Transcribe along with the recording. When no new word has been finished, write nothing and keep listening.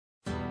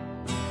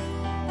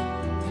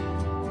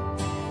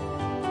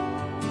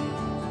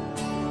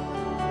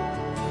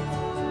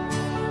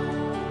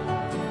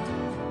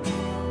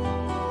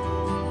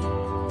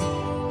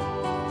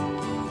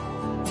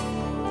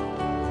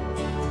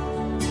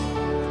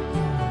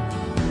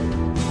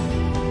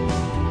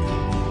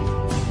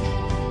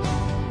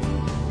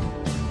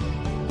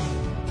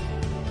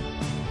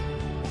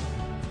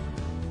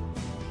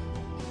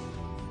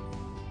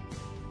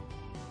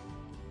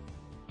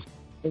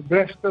We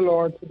bless the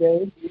Lord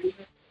today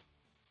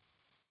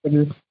for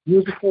this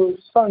beautiful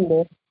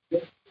Sunday,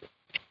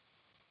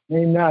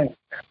 May 9th,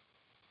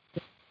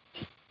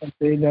 a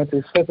day that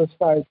is set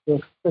aside to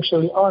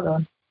especially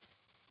honor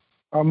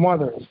our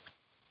mothers.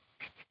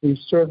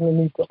 We certainly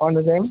need to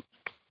honor them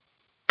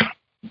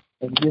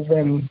and give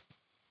them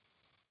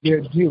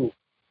their due.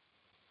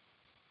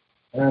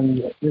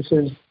 And this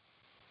is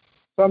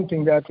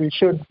something that we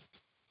should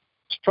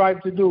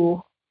strive to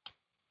do,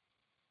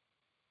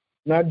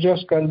 not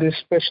just on this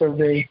special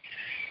day,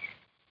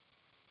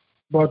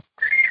 but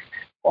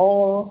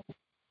all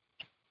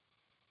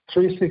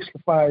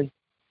 365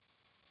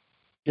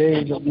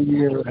 days of the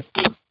year,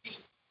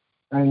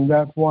 and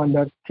that one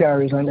that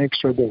carries an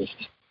extra day.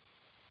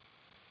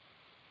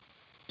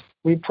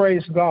 We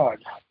praise God.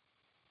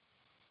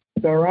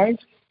 Is that right?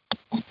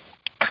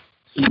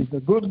 He's a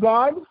good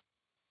God.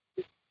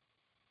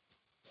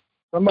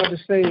 Somebody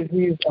says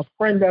he's a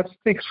friend that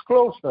sticks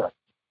closer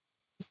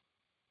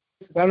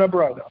than a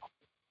brother.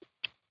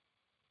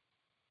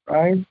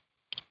 Right?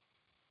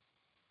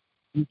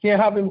 You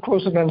can't have him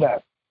closer than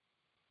that.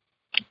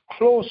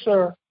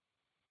 Closer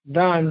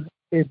than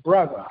a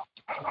brother.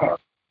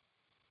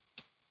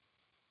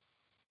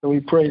 So we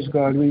praise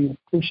God. We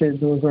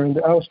appreciate those who are in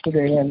the house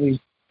today, and we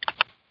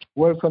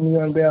welcome you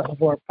on behalf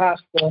of our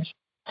pastor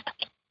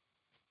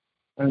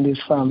and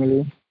his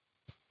family.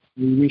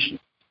 We wish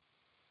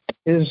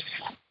his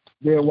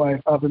dear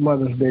wife happy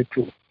Mother's Day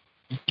too.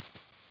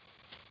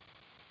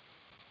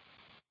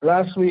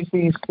 Last week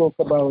we spoke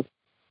about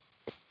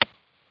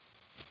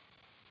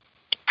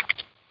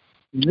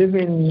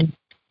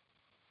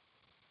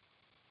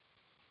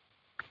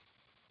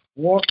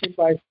walking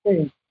by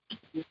faith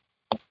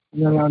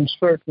in an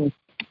uncertain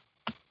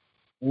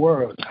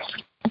world.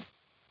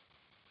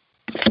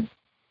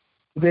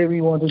 Today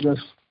we want to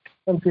just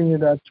continue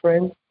that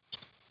trend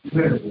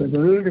with a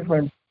little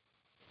different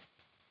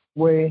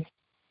way.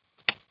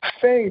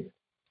 Faith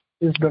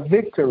is the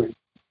victory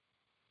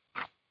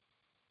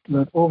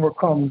that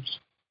overcomes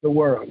the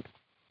world.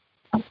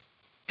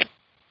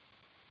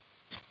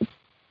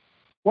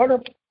 What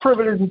a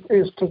privilege it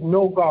is to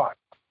know God.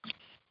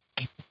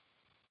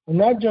 And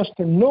not just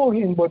to know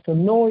him, but to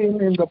know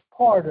him in the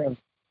pardon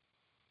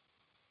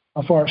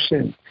of our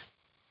sins.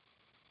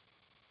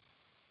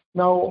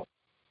 Now,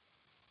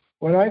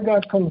 when I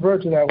got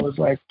converted, I was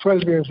like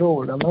 12 years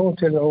old. I'm not going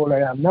to tell you how old I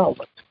am now,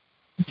 but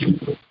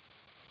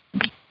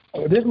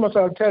this much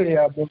I'll tell you,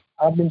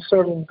 I've been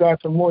serving God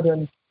for more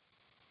than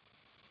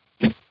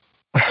you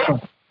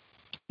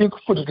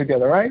could put it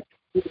together, right?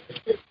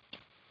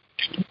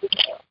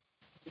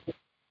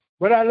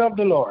 But I love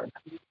the Lord.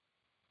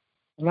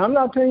 And I'm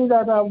not saying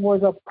that I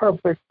was a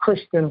perfect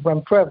Christian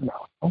from 12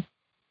 now. No?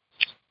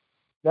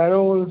 That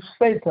old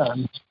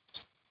Satan,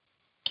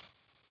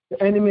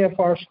 the enemy of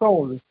our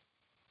souls,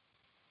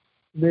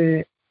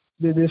 the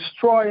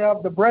destroyer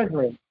of the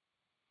brethren,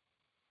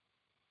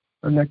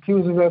 and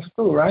accuses us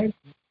too, right?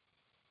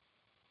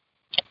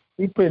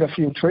 He played a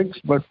few tricks,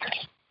 but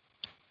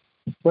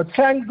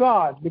thank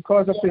God,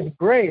 because of his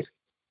grace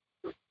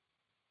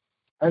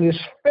and his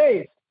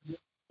faith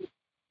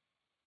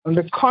and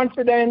the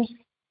confidence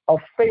of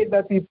faith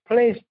that he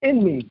placed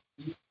in me,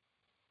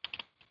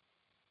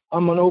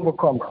 I'm an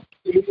overcomer.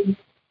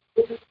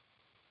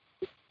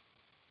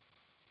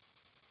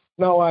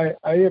 Now I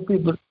hear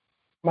people,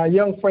 my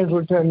young friends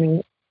will tell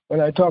me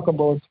when I talk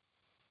about,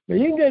 you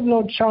didn't get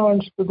no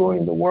chance to go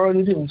in the world,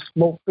 you didn't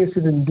smoke this,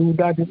 you didn't do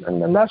that,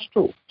 and that's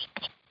true.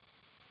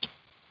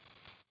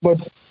 But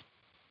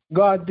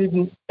God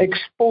didn't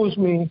expose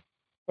me.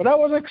 But I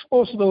was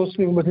exposed to those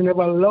things, but he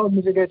never allowed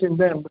me to get in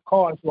them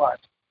because what?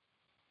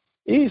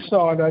 He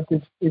saw that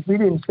if he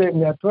didn't save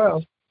me at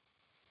 12,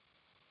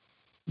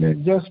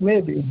 then just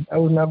maybe I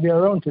would not be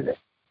around today.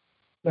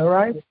 All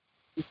right?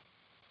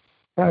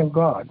 Thank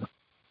God.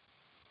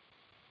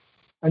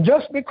 And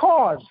just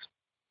because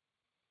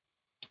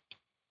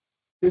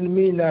didn't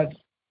mean that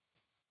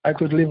I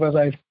could live as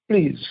I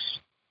please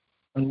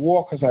and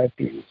walk as I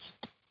please.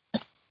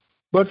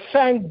 But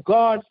thank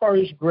God for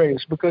his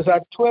grace, because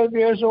at 12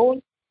 years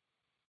old,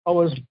 I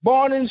was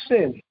born in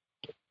sin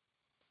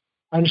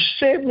and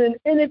shaped in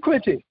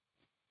iniquity.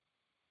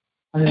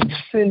 And in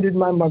sin did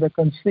my mother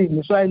conceive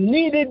me. So I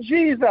needed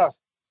Jesus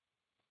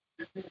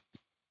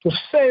to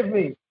save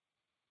me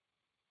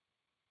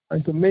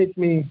and to make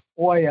me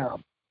who I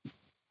am.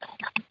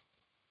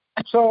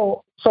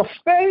 So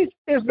faith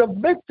is the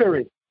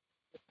victory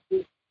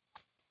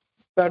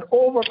that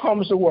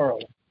overcomes the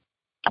world.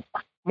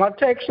 My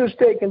text is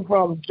taken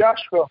from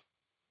Joshua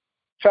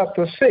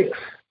chapter 6.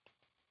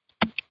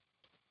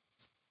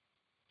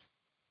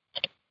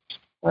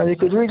 And you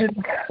could read it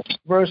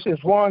verses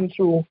 1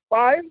 through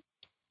 5.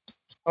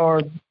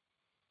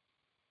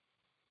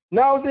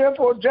 Now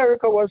therefore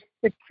Jericho was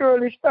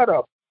securely shut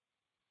up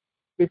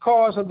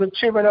because of the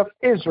children of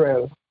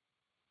Israel.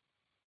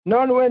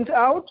 None went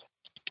out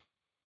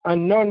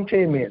and none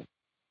came in.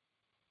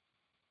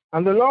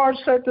 And the Lord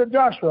said to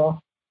Joshua,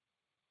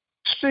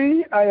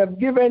 see, I have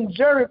given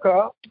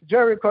Jericho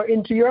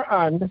into your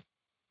hand,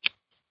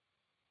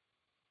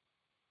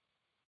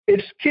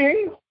 its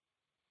king,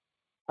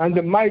 and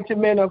the mighty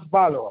men of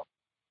valor.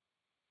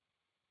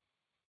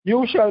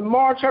 You shall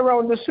march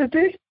around the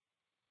city,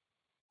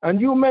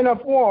 and you men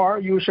of war,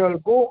 you shall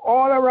go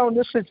all around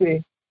the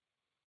city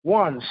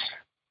once.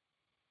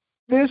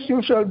 This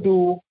you shall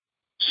do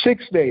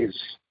 6 days.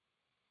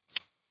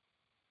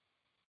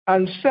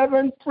 And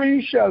 7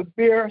 priests shall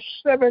bear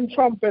 7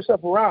 trumpets of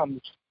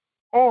rams'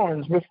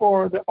 horns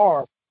before the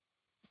ark.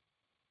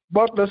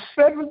 But the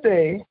 7th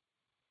day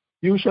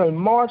you shall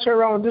march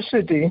around the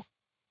city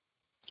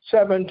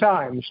 7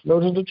 times.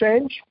 Notice the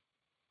change?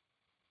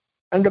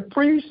 And the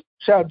priest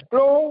shall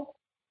blow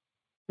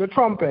the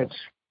trumpets.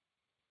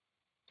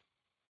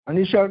 And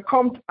it shall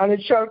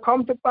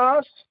come to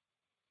pass,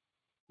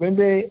 when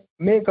they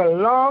make a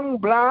long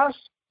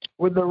blast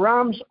with the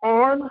ram's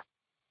horn,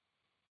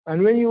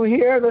 and when you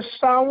hear the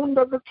sound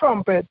of the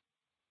trumpet,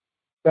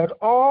 that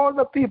all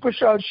the people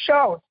shall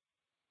shout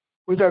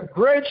with a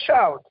great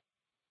shout.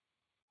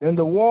 Then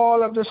the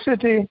wall of the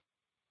city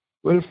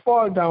will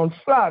fall down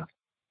flat,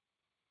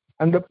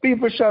 and the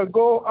people shall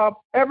go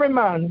up every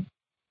man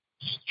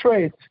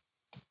straight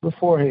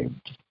before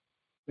him.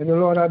 May the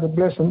Lord have the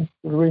blessing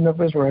to the reading of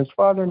his words.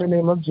 Father, in the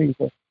name of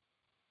Jesus,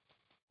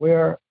 we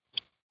are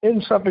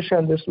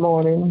insufficient this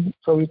morning,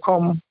 so we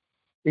come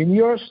in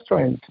your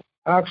strength,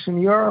 asking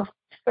your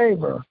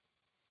favor,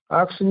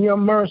 asking your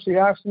mercy,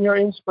 asking your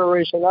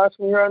inspiration,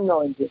 asking your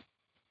anointing.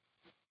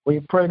 We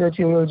pray that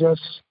you will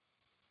just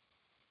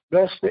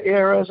bless the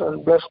hearers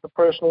and bless the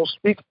person who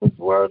speaks these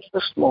words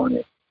this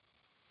morning.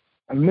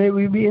 And may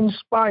we be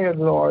inspired,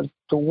 Lord,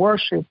 to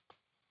worship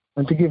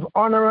and to give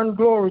honor and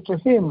glory to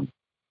him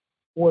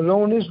who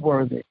alone is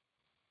worthy.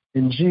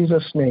 In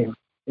Jesus' name,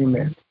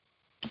 amen.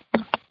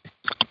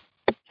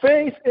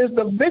 Faith is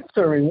the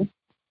victory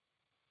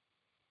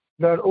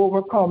that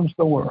overcomes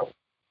the world.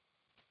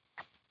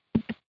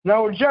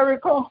 Now,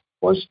 Jericho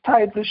was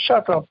tightly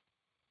shut up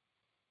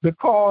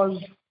because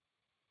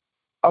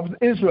of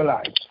the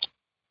Israelites.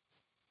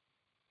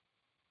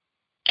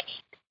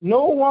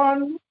 No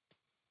one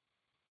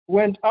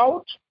went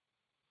out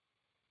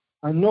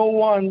and no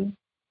one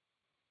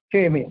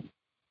came in.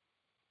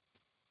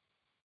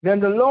 Then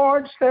the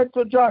Lord said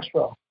to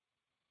Joshua,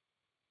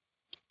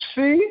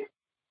 see,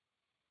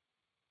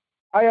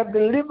 I have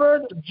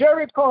delivered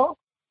Jericho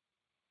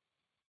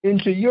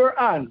into your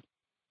hand,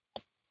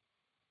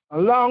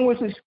 along with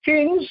his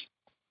kings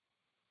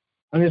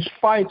and his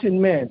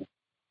fighting men.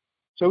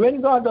 So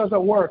when God does a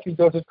work, he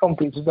does it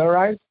complete. Is that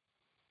right?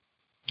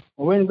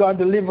 When God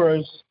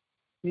delivers,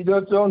 he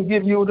don't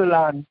give you the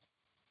land.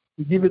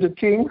 He give you the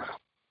king,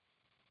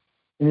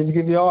 and he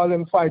give you all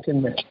them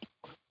fighting men.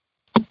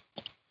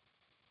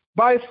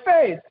 By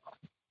faith,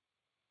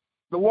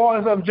 the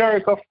walls of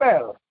Jericho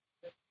fell,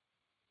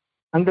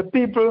 and the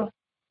people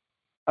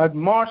had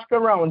marched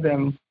around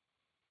them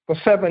for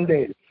 7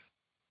 days.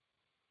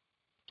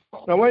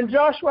 Now, when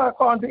Joshua,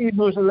 according to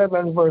Hebrews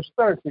 11, verse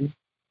 30,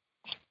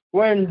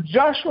 when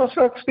Joshua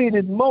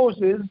succeeded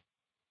Moses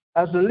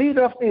as the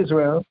leader of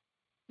Israel,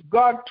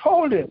 God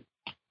told him,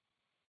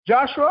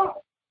 Joshua,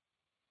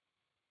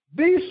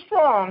 be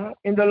strong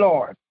in the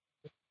Lord,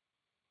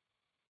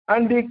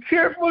 and be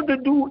careful to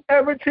do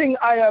everything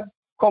I have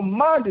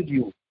commanded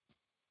you.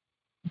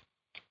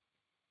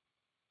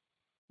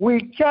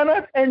 We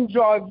cannot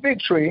enjoy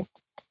victory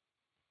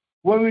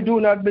when we do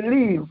not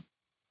believe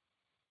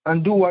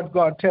and do what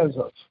God tells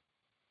us.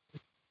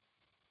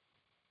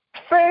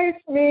 Faith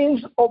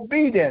means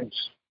obedience,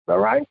 all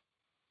right?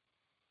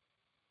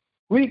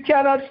 We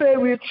cannot say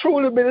we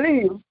truly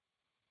believe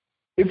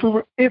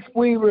if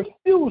we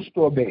refuse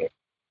to obey.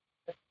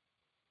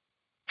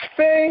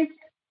 Faith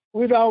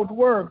without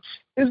works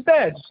is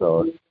dead.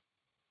 So,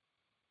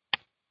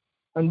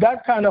 and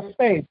that kind of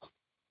faith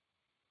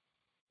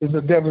is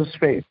the devil's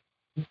faith.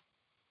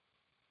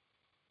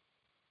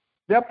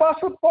 The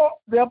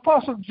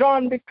Apostle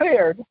John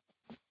declared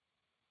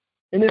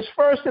in his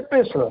first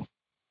epistle,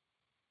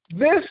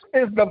 this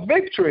is the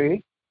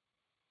victory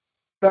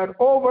that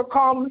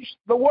overcomes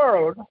the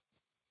world,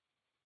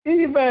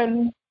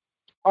 even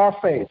our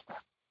faith.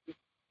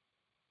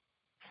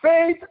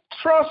 Faith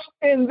trusts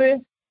in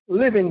the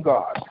living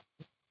God.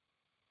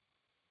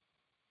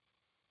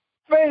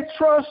 Faith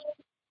trusts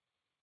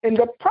in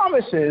the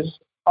promises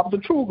of the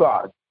true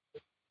God.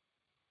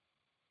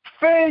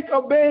 Faith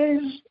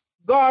obeys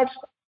God's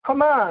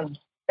commands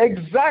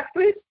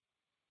exactly,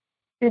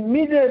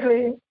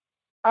 immediately,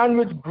 and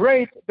with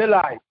great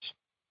delight.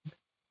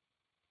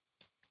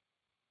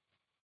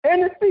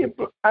 Any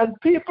people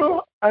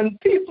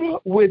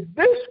with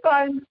this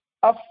kind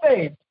of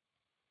faith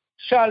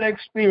shall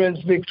experience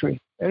victory.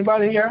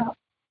 Anybody here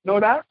know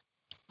that?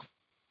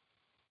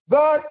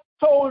 God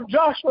told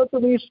Joshua to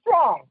be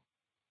strong.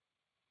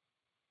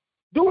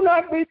 Do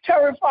not be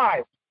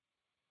terrified,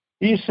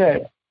 he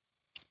said,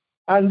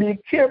 and be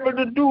careful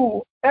to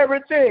do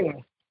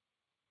everything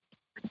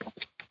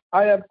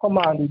I have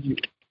commanded you.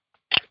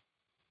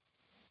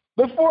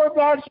 Before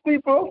God's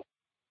people,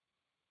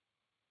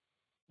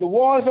 the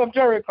walls of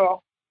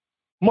Jericho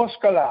must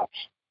collapse.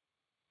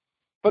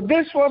 But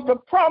this was the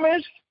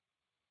promise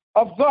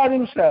of God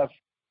himself.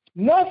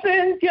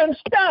 Nothing can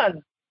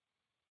stand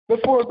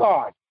before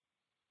God.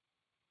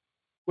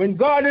 When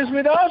God is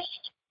with us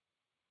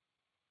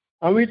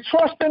and we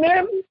trust in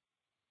him,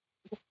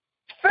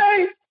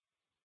 faith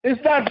is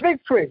that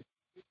victory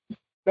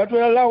that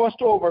will allow us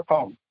to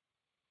overcome.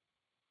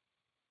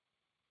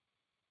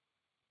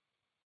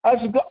 As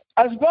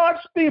God's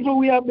people,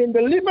 we have been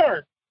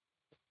delivered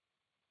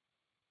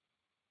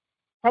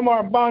from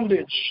our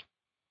bondage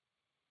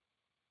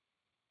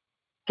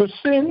to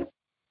sin,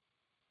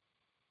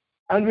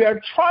 and we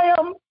are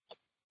triumphed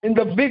in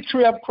the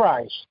victory of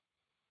Christ.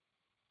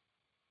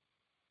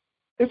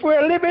 If we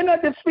are living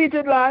a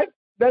defeated life,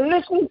 then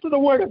listen to the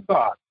word of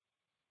God.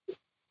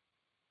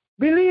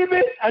 Believe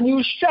it, and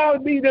you shall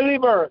be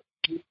delivered.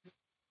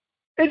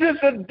 It is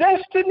the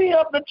destiny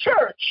of the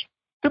church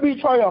to be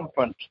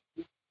triumphant.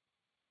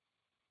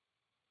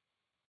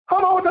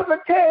 Come out of the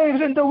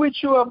caves into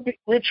which you have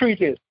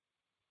retreated.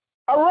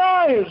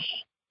 Arise.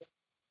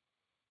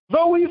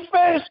 Though we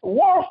face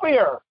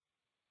warfare,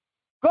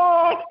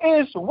 God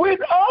is with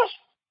us,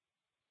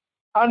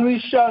 and we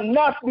shall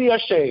not be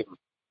ashamed.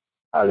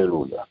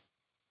 Hallelujah.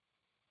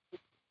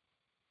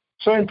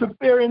 So in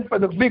preparing for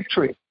the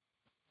victory,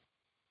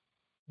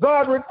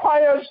 God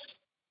requires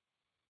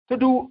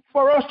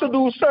for us to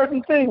do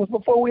certain things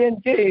before we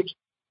engage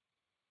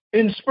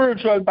in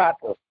spiritual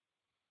battle.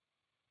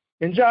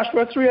 In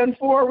Joshua 3 and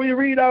 4, we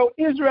read how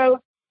Israel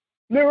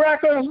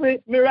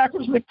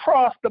miraculously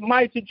crossed the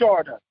mighty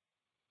Jordan.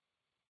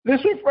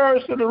 This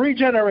refers to the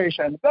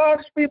regeneration.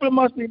 God's people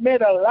must be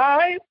made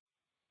alive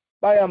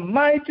by a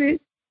mighty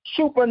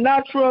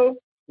supernatural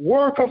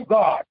work of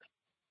God.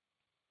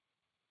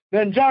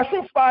 Then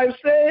Joshua 5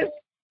 says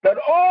that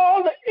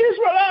all the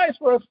Israelites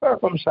were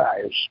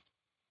circumcised.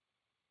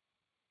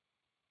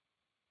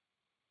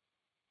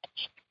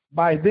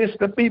 By this,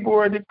 the people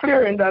were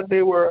declaring that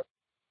they were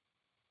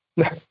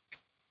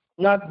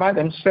not by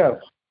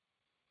themselves,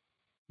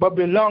 but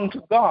belonged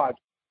to God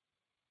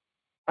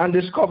and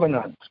his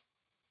covenant.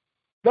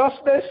 Thus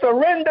they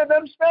surrendered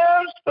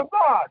themselves to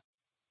God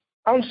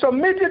and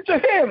submitted to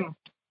him,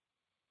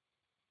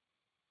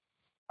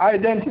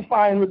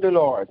 identifying with the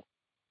Lord.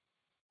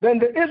 Then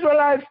the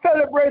Israelites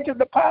celebrated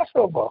the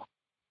Passover,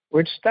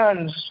 which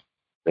stands,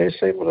 they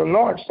say, for the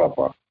Lord's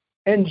Supper,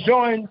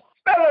 enjoying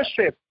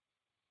fellowship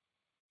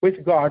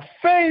with God.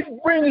 Faith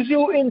brings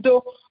you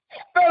into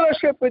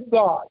fellowship with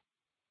God.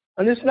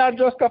 And it's not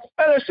just a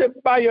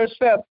fellowship by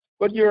yourself,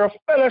 but you're a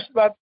fellowship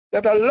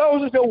that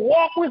allows you to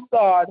walk with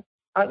God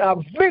and have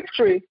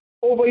victory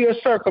over your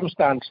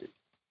circumstances.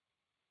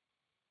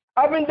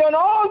 Having done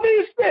all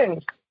these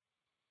things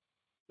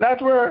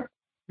that were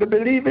the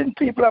believing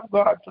people of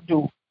God to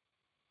do,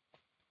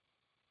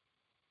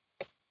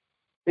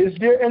 is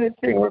there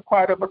anything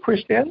required of a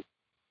Christian?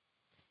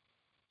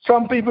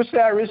 Some people say,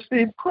 I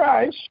received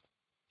Christ,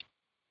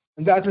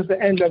 and that is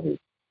the end of it.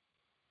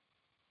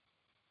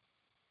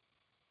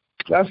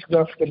 That's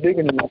just the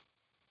beginning of it.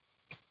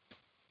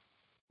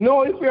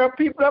 No, if we are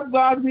people of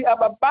God, we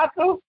have a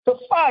battle to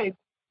fight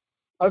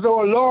as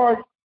our Lord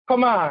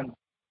commands.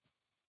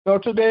 Now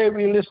today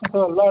we listen to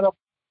a lot of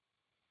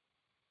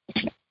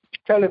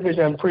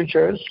television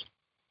preachers,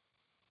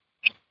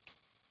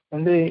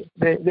 and they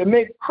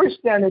make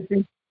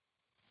Christianity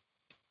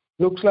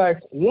looks like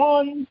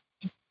one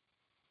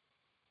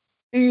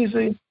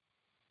easy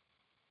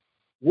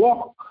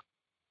walk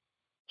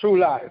through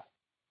life.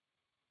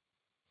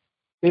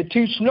 They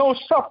teach no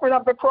suffering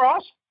of the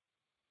cross.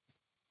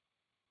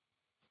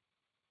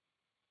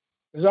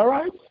 Is that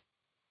right?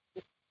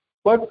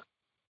 But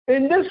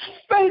in this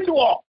faith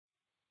walk,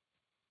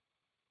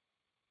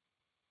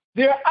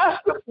 there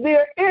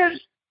is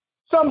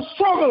some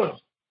struggle.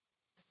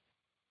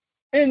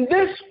 In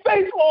this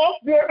faith walk,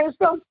 there is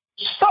some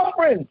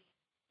suffering.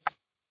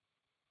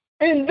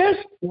 In this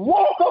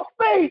walk of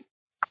faith,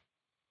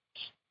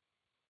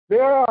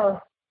 there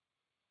are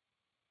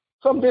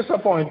some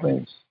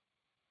disappointments.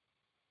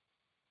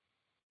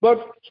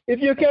 But if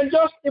we can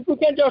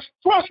just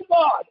trust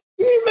God,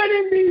 even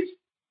in these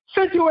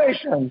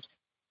situations,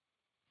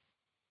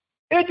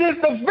 it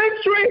is the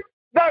victory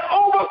that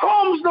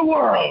overcomes the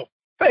world.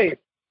 Faith.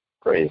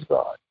 Praise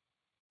God.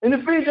 In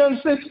Ephesians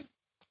 6,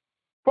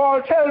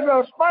 Paul tells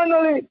us,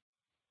 finally,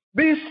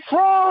 be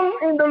strong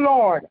in the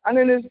Lord and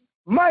in his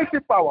mighty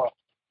power.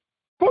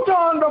 Put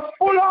on the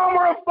full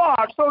armor of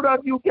God so that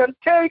you can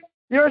take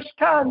your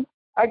stand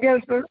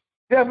against the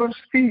devil's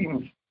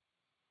schemes.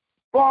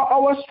 For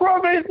our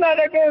struggle is not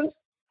against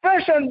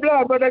flesh and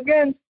blood, but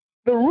against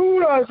the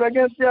rulers,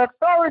 against the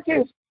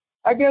authorities,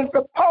 against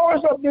the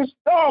powers of this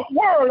dark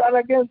world, and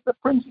against the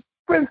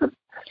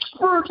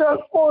spiritual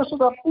forces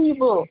of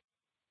evil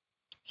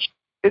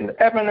in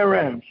heavenly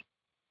realms.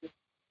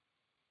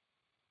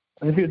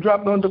 And if you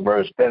drop down to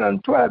verse 10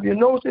 and 12, you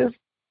notice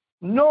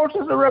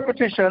the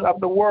repetition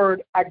of the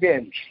word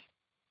against.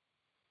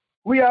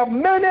 We have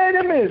many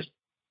enemies,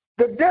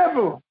 the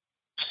devil,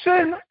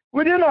 sin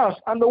within us,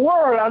 and the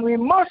world, and we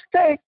must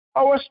take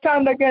our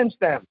stand against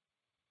them.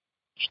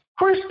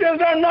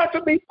 Christians are not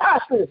to be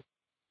passive,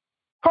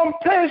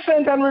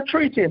 complacent, and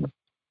retreating.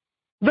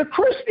 The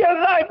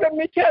Christian life, let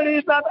me tell you,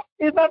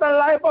 is not a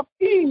life of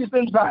ease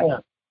in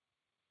Zion.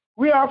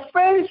 We are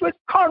faced with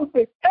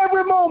conflict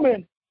every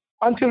moment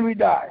until we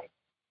die.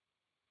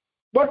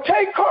 But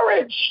take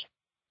courage.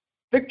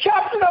 The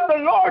captain of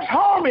the Lord's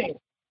army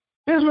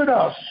is with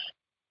us.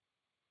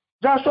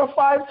 Joshua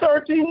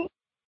 5:13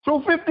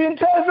 through 15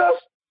 tells us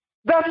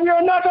that we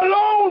are not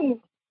alone.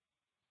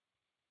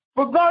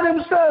 For God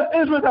himself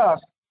is with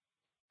us.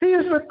 He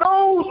is with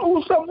those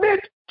who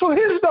submit to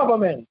his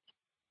government.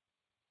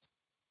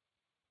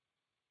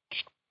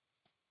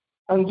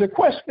 And the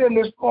question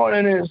this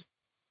morning is,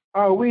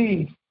 are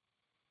we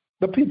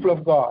the people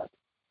of God?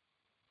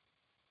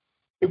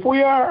 If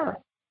we are,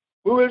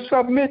 we will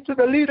submit to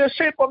the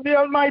leadership of the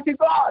Almighty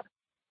God.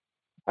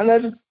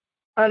 And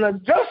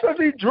just as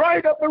he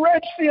dried up the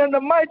Red Sea and the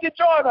mighty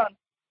Jordan,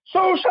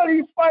 so shall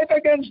he fight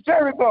against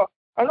Jericho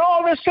and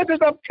all the cities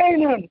of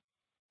Canaan.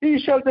 He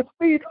shall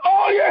defeat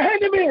all your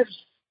enemies,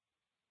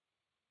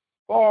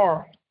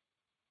 for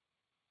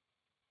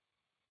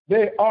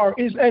they are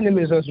his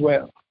enemies as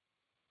well.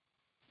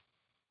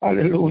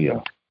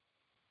 Hallelujah.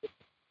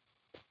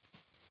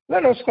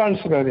 Let us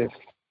consider this.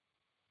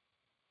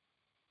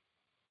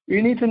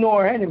 We need to know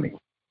our enemy.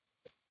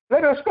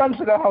 Let us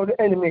consider how the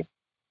enemy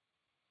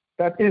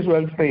that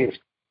Israel faced.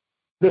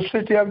 The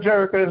city of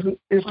Jericho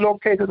is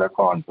located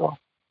according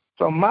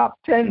to map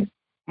 10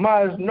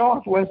 miles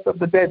northwest of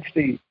the Dead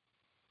Sea,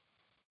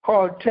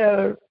 called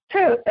Tel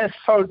Es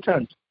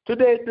Sultan.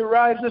 Today it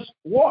derives its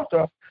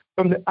water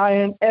from the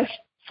Ain Es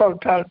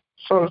Sultan,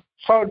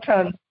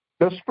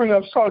 the spring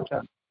of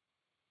Sultan.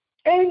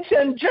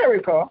 Ancient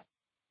Jericho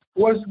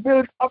was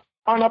built up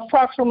on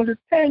approximately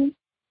 10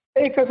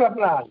 acres of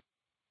land.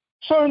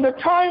 So in the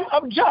time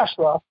of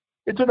Joshua,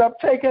 it would have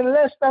taken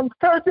less than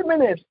 30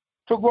 minutes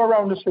to go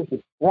around the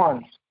city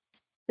once.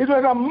 It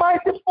was a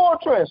mighty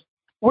fortress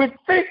with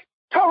thick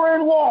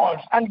towering walls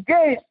and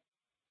gates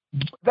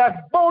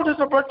that bolted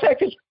to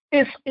protect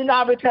its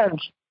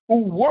inhabitants who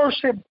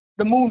worship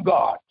the moon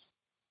god.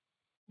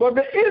 But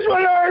the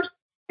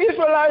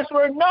Israelites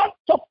were not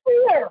to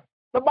fear,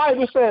 the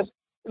Bible says,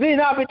 the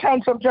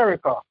inhabitants of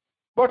Jericho.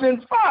 But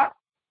in fact,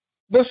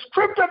 the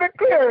scripture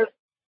declares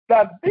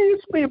that these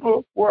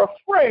people were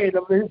afraid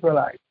of the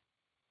Israelites.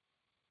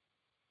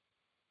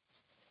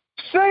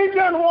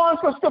 Satan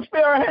wants us to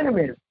fear our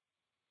enemies,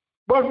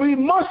 but we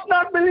must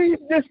not believe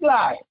this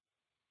lie.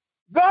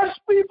 God's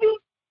people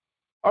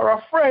are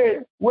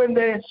afraid when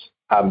they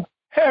have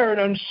erred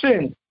and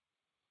sinned,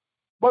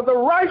 but the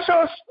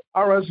righteous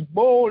are as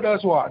bold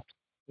as what?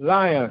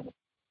 Lions.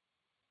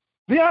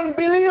 The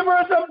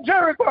unbelievers of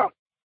Jericho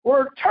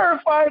were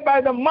terrified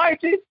by the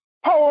mighty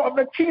power of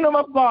the kingdom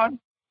of God.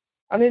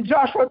 And in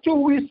Joshua 2,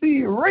 we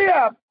see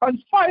Rahab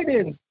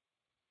confiding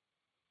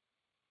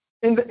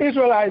in the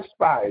Israelite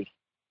spies.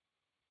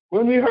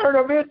 When we heard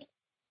of it,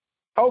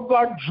 how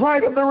God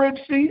dried up the Red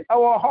Sea,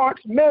 our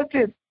hearts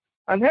melted,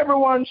 and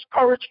everyone's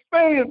courage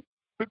failed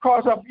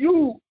because of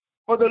you.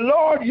 For the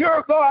Lord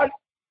your God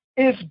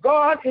is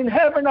God in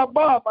heaven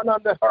above and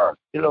on the earth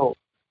below.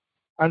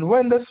 And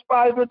when the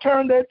spies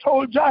returned, they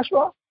told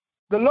Joshua,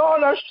 the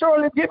Lord has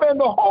surely given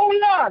the whole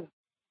land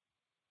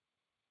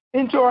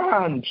into our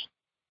hands.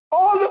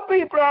 All the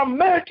people are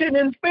melting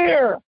in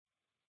fear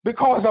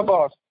because of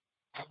us.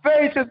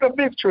 Faith is the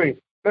victory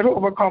that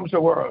overcomes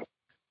the world.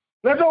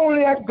 Not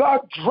only had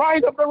God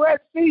dried up the Red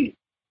Sea,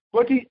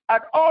 but he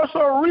had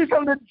also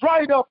recently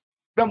dried up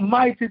the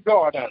mighty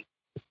Jordan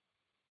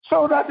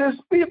so that his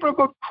people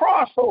could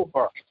cross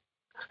over.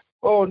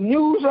 Oh,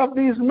 news of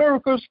these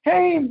miracles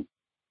came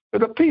to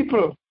the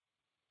people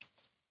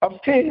of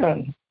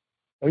Canaan.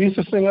 I used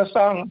to sing a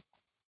song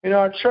in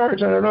our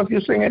church, and I don't know if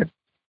you sing it.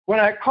 When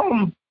I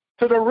come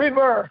to the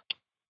river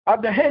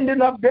at the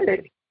ending of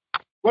day,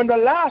 when the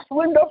last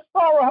wind of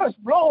sorrow has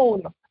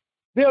blown,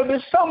 there'll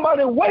be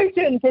somebody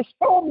waiting to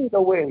show me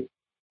the way.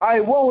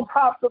 I won't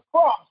have to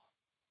cross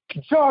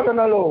Jordan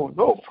alone.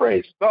 Oh,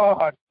 praise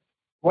God.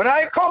 When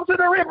I come to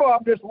the river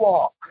of this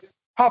walk,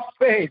 have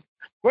faith.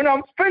 When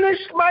I'm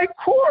finished my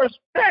course,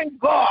 thank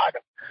God,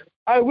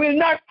 I will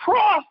not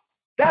cross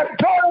that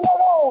Jordan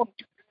alone.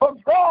 For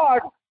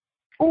God,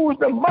 who is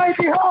the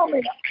mighty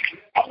army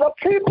of the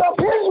people of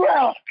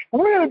Israel,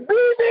 will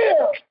be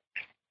there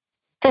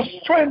to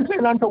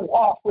strengthen and to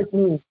walk with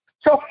me.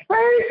 So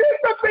faith is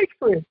the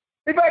victory.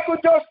 If I could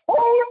just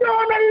hold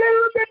on a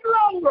little bit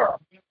longer.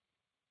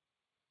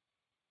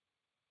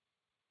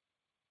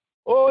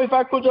 Oh, if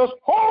I could just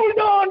hold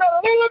on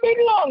a little bit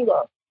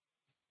longer.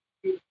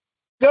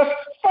 Just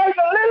fight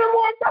a little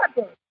more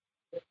battle.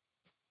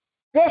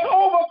 Just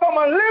overcome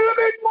a little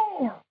bit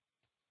more.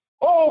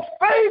 Oh,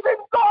 faith in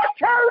God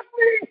tells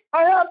me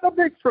I have the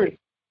victory.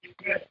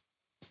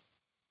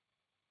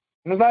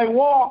 And as I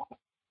walk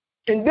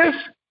in this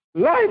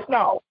life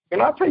now,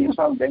 can I tell you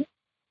something?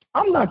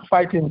 I'm not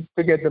fighting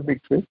to get the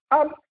victory.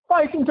 I'm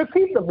fighting to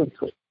keep the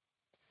victory.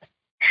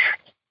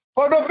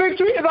 For the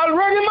victory is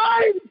already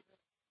mine.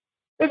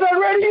 It's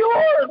already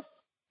yours.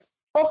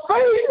 For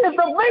faith is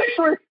the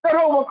victory that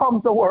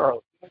overcomes the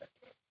world.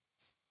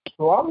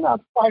 So I'm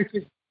not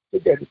fighting to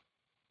get it.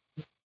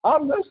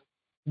 I'm just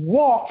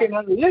walking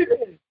and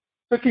living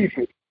to keep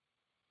it.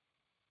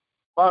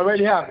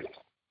 Already have it.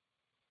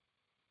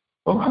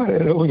 Oh,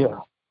 hallelujah.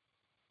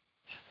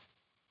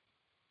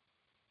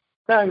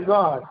 Thank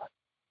God.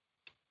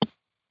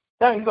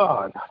 Thank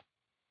God.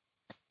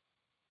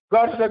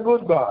 God is a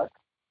good God.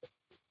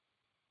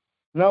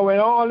 Now, when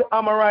all the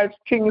Amorite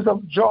kings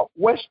of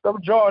west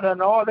of Jordan,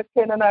 all the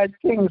Canaanite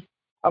kings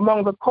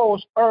among the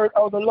coast heard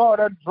how the Lord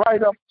had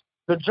dried up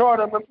the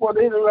Jordan before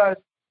the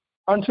Israelites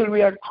until we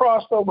had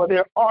crossed over,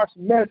 their hearts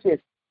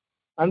melted,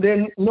 and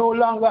they no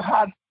longer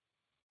had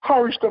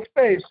courage to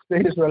face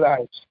the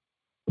Israelites.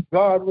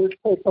 God will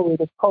take away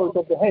the courage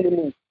of the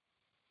enemy.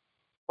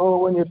 Oh,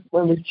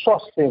 when we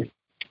trust Him.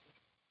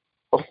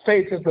 For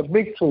faith is the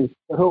victory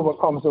that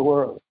overcomes the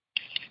world.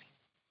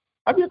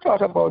 Have you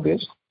thought about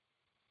this?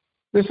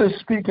 This is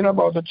speaking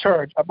about the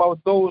church,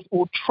 about those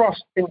who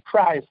trust in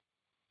Christ.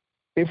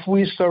 If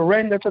we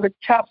surrender to the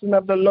captain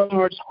of the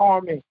Lord's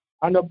army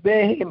and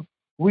obey him,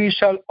 we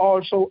shall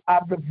also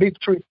have the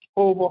victory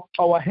over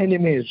our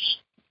enemies.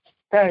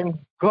 Thank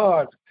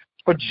God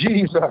for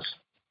Jesus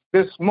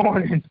this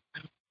morning,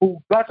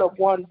 who got up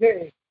one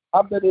day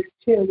after they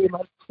killed him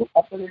and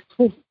after they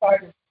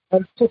crucified him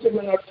and put him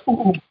in a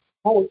tomb.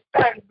 Oh,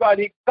 thank God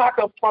he got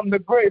up from the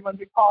grave, and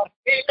because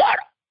he got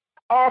up,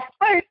 our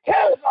faith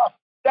tells us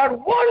that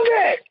one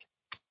day,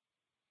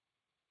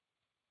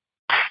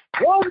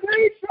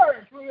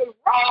 church, we will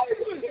rise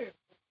with him.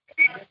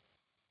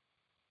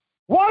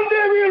 One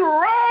day we'll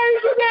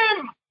rise with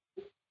him.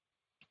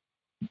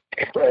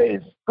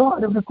 Praise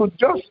God, if we could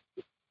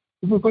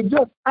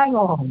just hang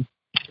on.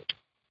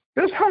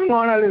 Just hang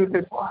on a little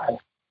bit while.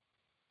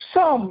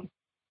 Some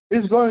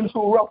is going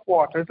through rough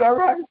water, is that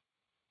right?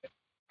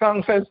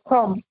 Some says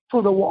some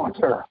through the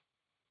water,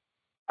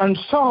 and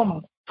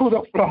some through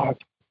the flood,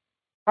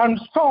 and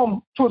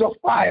some through the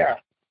fire,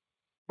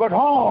 but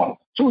all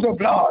through the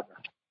blood.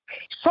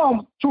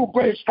 Some through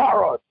great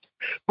sorrows,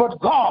 but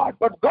God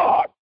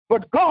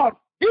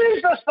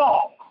gives us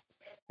all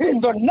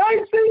in the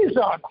night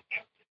season.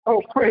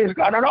 Oh, praise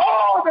God, and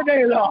all the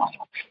day long.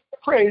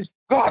 Praise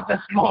God this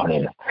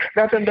morning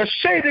that in the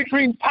shady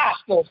green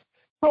pastures,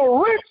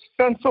 so rich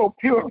and so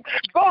pure,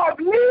 God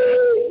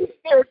leads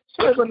their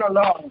children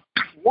along.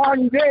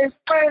 One day,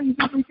 friends,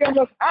 if we can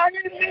just hang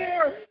in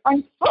there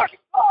and trust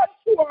God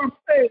to our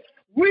faith,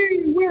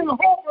 we will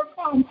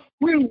overcome.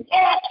 We'll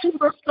walk through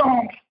the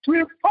storm.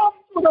 We'll come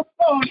through the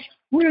flood.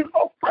 We'll,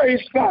 oh,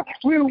 praise God,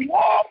 we'll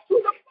walk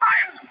through the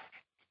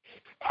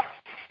fire.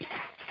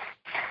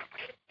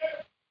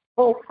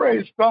 Oh,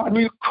 praise God,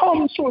 we'll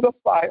come through the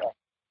fire.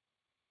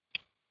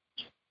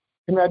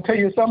 Can I tell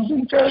you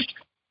something, church?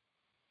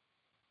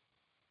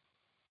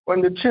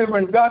 When the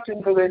children got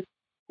into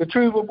the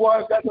three little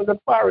boys got into the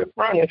fiery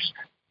furnace,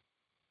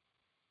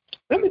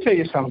 let me tell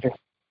you something.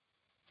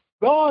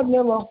 God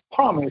never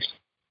promised.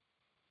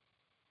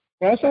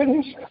 Can I say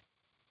this?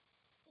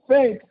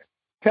 Faith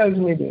tells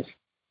me this.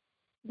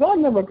 God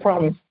never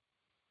promised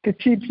to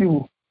keep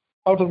you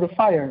out of the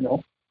fire,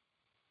 no.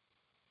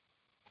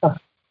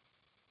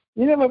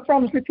 He never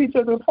promised to keep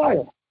you out of the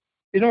fire.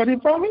 You know what he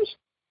promised?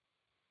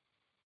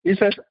 He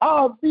says,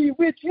 I'll be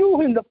with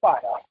you in the fire.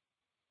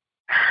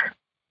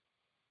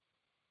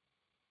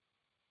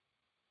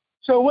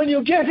 So when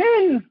you get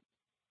in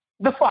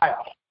the fire,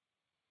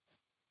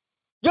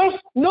 just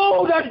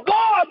know that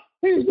God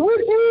is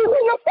with you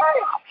in the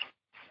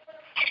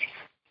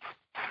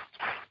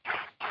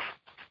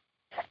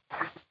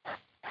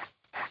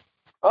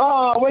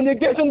fire. When you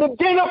get in the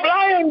den of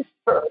lions,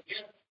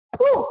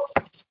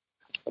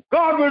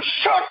 God will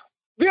shut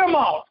their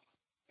mouth.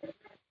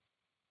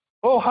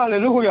 Oh,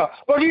 hallelujah.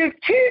 But he'll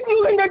keep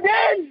you in the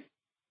den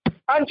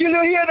until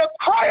you hear the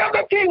cry of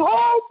the king,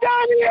 oh,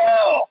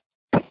 Daniel.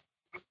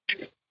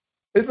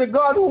 It's the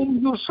God whom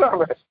you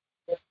serve,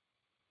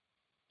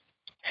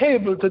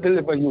 able to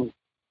deliver you.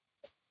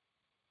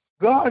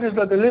 God is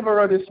the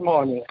deliverer this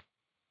morning.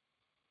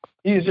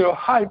 He is your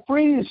high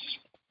priest.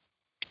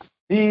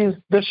 He is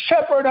the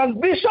shepherd and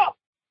bishop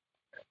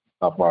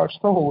of our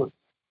souls.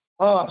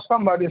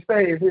 Somebody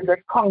says he's the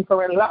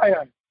conquering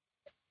lion.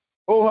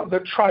 Oh, the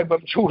tribe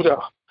of Judah.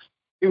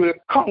 He will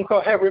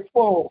conquer every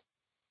foe.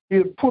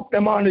 He'll put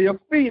them under your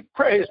feet.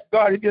 Praise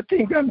God. If you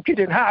think I'm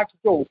kidding, ask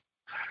Job.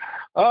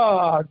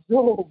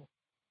 Job.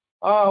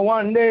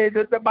 One day,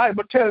 the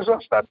Bible tells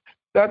us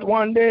that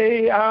one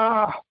day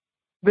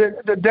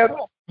the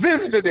devil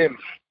visited him.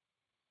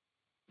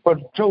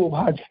 But Job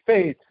had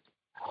faith.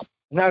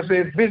 And as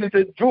they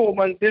visited Job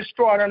and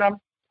destroyed, and I'm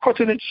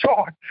cutting it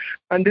short,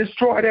 and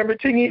destroyed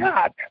everything he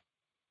had.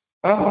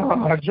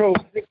 Job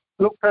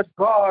looked at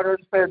God and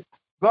said,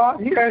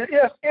 God,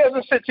 here's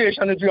the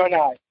situation with you and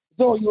I.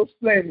 Though you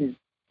slay me.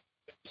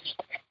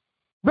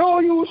 Though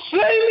you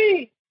slay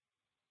me.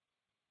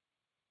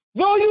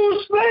 Though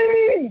you slay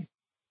me.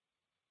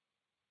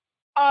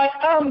 I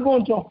am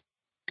going to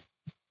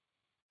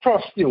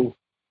trust you.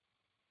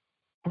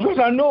 Because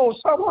I know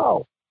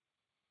somehow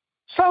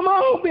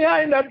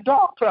behind that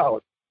dark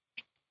cloud,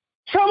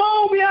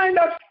 somehow behind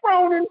that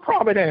frowning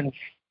providence,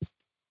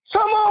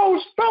 somehow,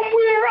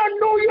 somewhere I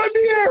know you're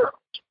there.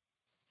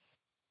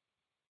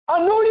 I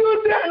know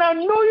you're there, and I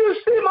know you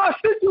see my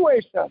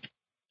situation.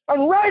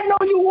 And right now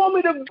you want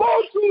me to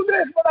go through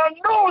this, but I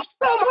know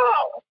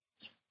somehow,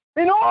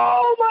 in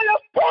all my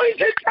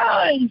appointed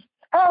times,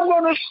 I'm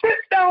going to sit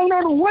down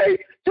and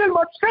wait till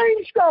my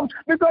change comes,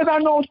 because I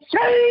know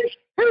change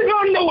is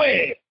on the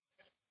way.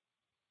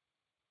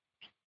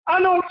 I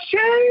know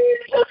change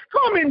is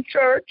coming,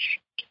 church.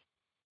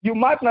 You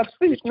might not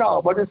see it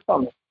now, but it's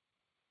coming.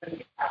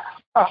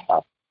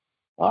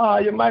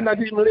 You might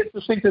not even live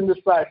to see it in this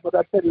life, but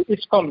I tell you,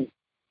 it's coming.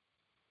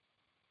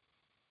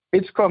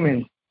 It's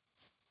coming.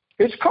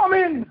 It's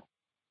coming.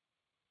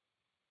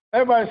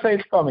 Everybody say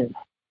it's coming.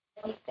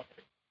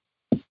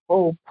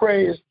 Oh,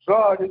 praise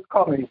God, it's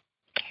coming.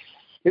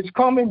 It's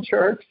coming,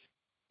 church.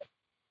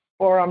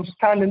 For I'm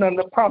standing on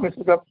the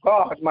promises of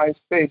God, my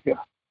Savior.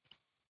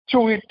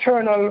 Through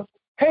eternal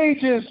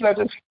pages, let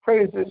His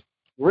praises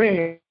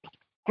ring.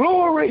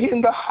 Glory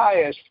in the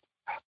highest.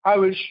 I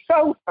will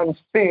shout and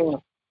sing,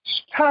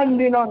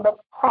 standing on the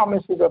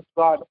promises of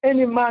God.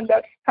 Any man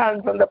that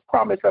stands on the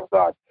promise of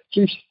God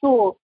is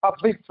sure of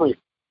victory.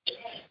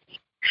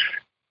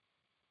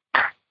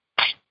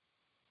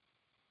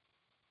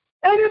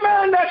 Any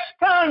man that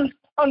stands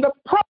on the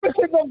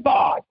promises of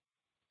God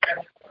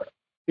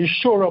is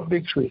sure of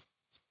victory.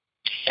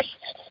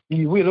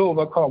 He will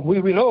overcome.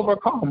 We will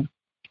overcome.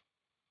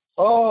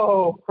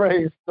 Oh,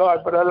 praise God.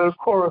 But a little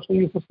chorus we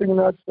used to sing in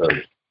our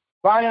church.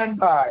 By and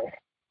by,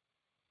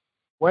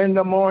 when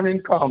the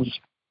morning comes,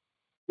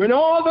 when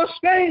all the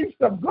saints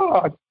of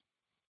God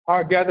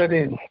are gathered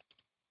in,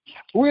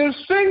 we'll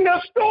sing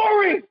the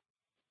story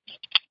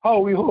how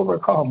we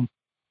overcome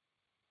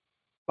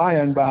by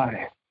and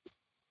by.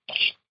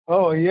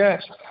 Oh,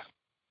 yes.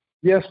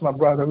 Yes, my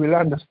brother, we'll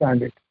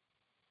understand it.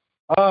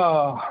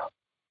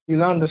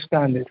 We'll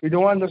understand it. We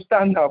don't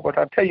understand now, but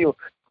I tell you,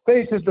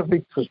 faith is the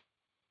victory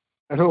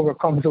that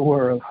overcomes the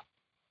world.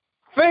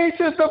 Faith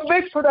is the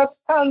victory that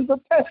stands the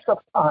test of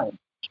time.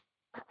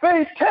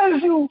 Faith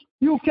tells you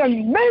you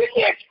can make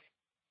it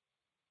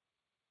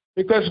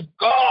because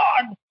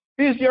God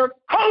is your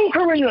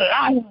conquering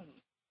lion.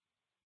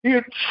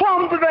 You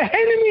trample the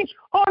enemy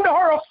under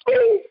her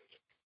feet.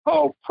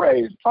 Oh,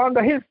 praise,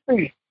 under His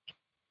feet.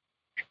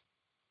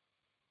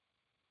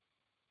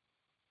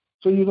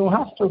 So you don't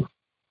have to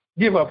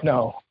give up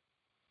now.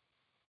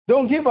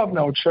 Don't give up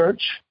now,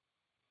 church.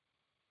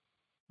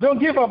 Don't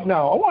give up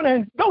now.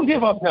 Don't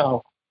give up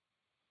now.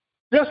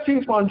 Just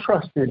keep on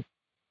trusting.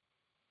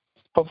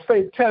 For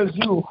faith tells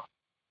you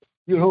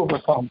you'll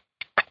overcome.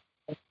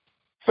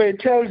 Faith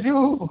tells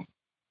you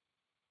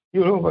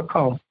you'll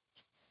overcome.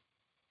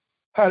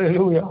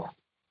 Hallelujah.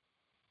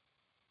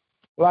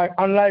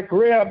 Unlike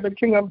Rahab, the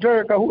king of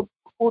Jericho, who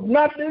would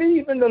not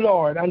believe in the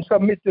Lord and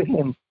submit to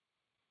Him.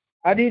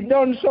 Had he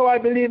done so, I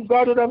believe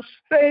God would have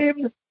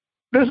saved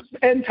this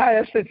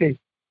entire city.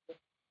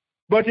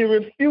 But he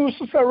refused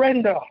to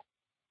surrender.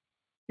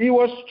 He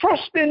was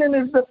trusting in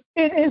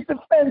his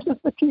defenses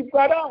to keep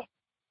God out.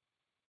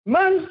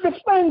 Man's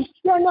defense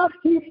cannot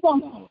keep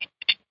God out.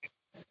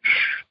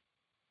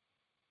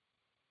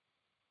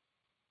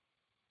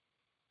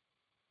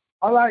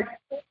 I like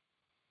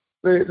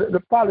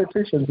the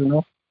politicians, you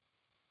know.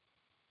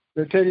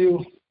 They tell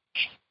you,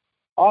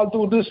 I'll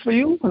do this for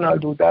you and I'll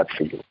do that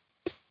for you.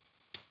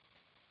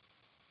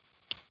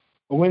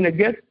 But when they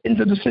get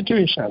into the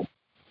situation,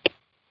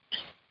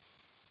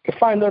 they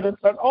find out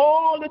that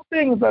all the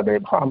things that they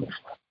promised,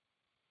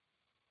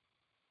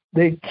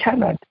 they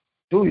cannot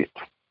do it.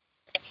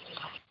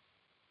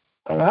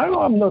 And I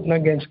know I'm not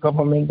against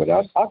government, but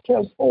I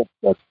tell folks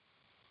that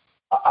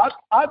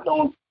I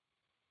don't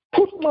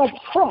put my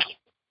trust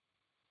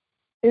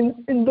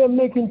in them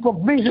making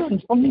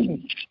provisions for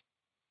me.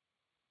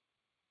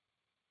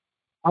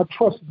 I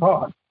trust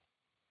God.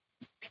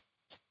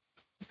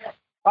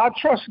 I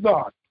trust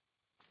God.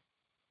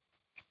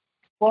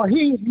 For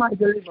He is my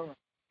deliverer.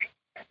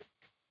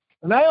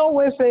 And I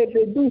always say if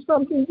they do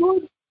something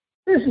good,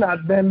 it's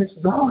not them, it's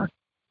God.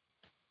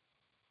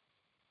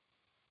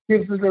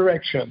 Gives the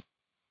direction.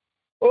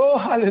 Oh,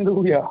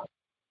 hallelujah.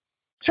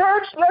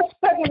 Church, let's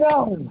settle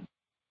down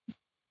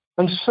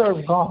and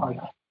serve God.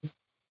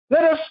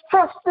 Let us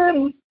trust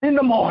Him in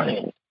the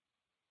morning,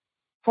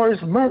 for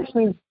His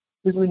mercy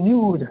is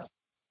renewed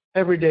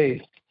every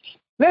day.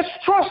 Let's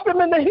trust Him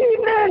in the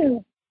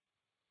evening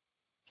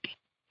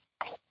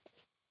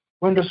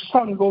when the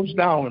sun goes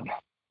down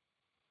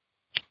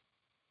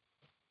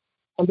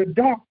and the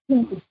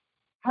darkness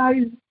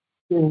hides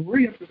the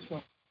ray of the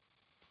sun.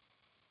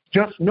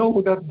 Just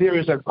know that there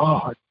is a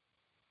God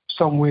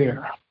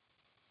somewhere.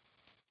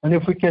 And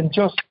if we can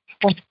just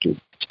trust Him,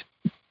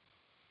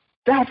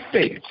 that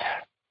faith,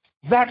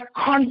 that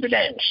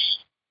confidence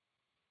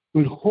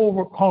will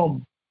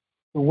overcome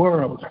the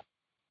world.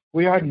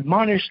 We are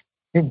admonished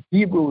in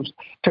Hebrews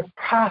to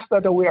cast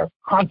that away our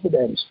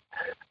confidence.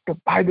 The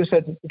Bible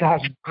says it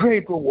has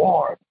great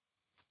reward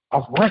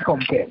of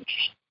recompense.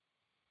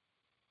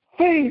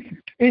 Faith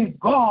in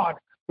God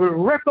will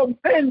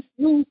recompense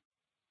you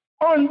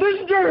on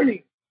this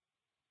journey.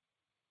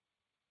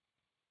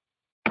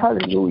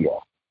 Hallelujah.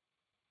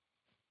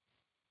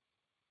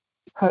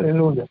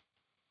 Hallelujah.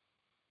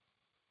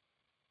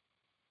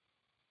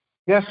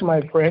 Yes,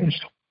 my friends,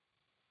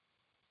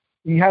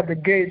 he had the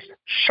gates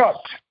shut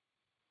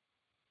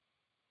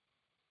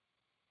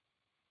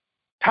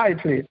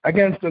tightly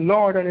against the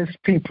Lord and his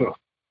people.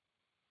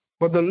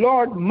 But the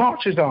Lord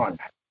marches on,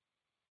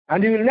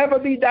 and he will never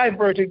be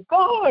diverted.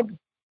 God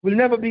will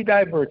never be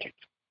diverted.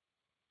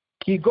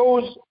 He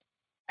goes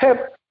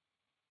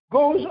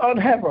on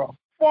ever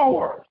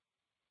forward.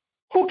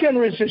 Who can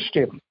resist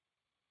him?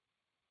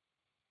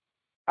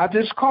 At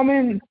his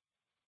coming,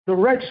 the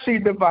Red Sea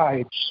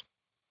divides,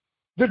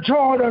 the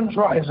Jordan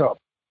dries up,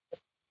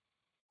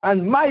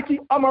 and mighty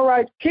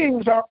Amorite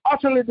kings are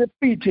utterly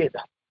defeated.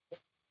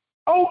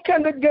 How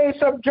can the gates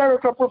of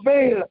Jericho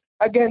prevail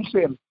against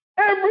him?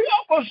 Every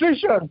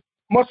opposition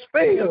must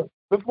fail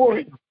before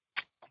him.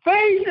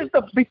 Faith is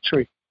the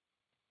victory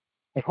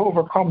that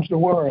overcomes the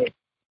world.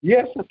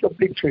 Yes, it's the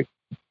victory.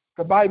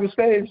 The Bible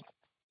says,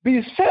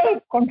 be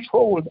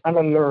self-controlled and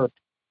alert.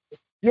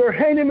 Your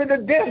enemy, the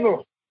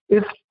devil,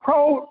 is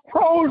prowls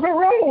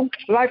around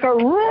like a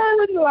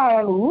roaring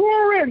lion,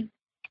 roaring,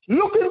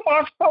 looking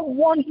for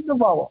someone to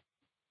devour.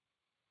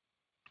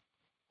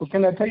 So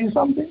can I tell you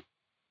something?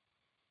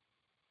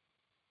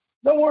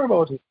 Don't worry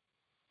about it.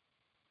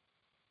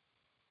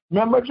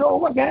 Remember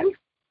Job again?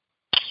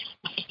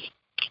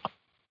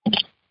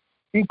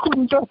 He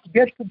couldn't just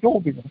get to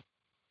Job. You know?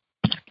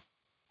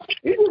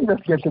 He didn't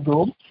just get to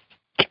Job.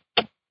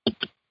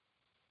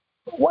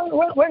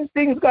 When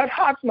things got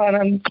hot, man,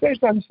 and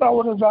Satan saw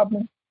what was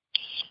happening,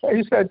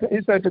 he said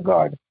to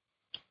God,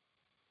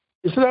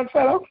 "You see that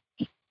fellow?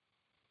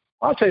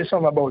 I'll tell you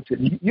something about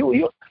him.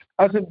 You,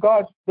 as if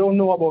God don't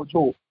know about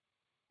Job."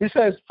 He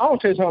says, "I'll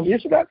tell you something. You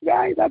see that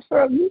guy that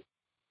serves you?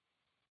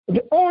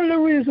 The only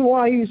reason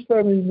why he's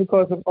serving is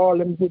because of all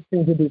them good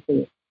things he did for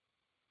you."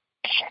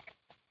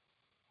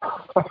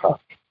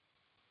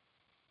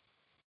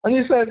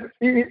 And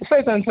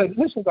Satan said,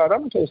 "Listen, God, I'm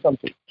going to tell you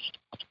something.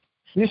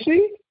 You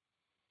see,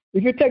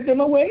 if you take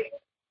them away,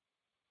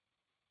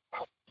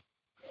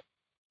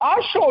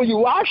 I'll show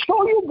you,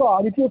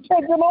 God, if you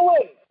take them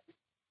away.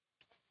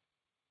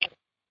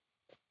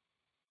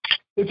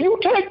 If you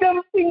take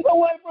them things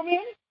away from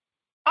him,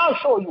 I'll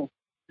show you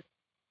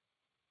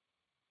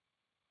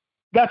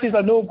that he's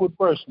a no good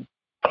person.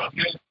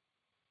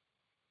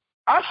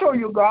 I'll show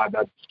you, God,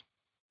 that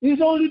he's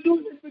only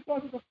doing it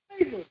because of the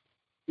favor."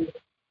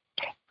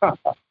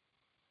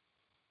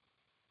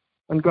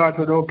 And God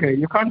said, "Okay,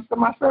 you consider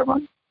my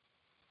servant?"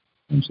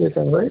 And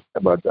Satan, right?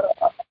 But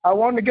I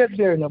want to get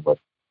there now, but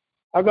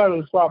I got a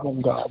little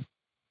problem, God.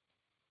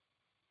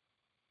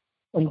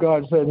 And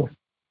God said,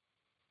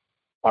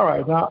 "All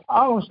right, now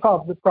I will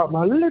solve the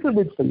problem a little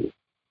bit for you.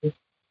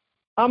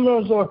 I'm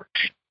going to,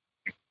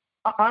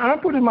 I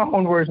put in my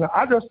own words now.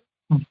 I just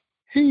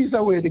ease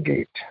away the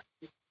gate.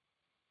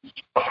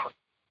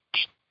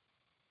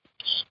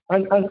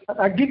 And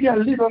I give you a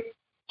little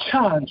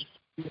chance."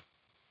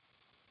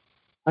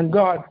 And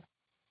God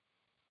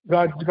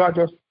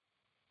just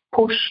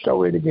pushed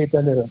away the gate a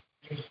little.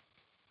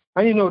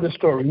 And you know the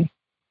story.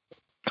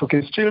 Took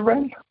his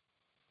children,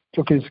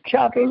 took his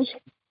cattle,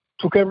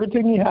 took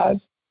everything he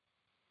had.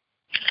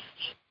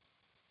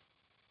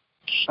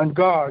 And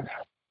Job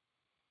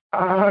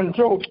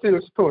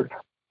still stood.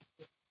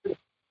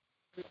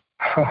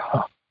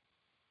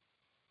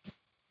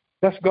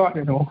 That's God,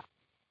 you know.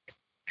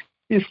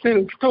 He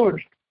still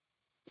stood.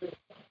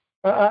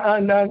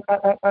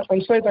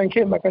 And Satan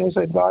came back and he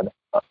said, "God,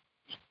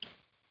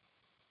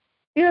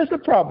 here's the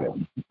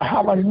problem. I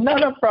have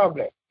another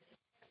problem.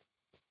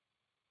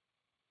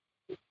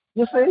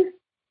 You see,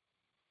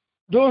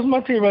 those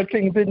material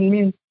things didn't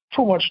mean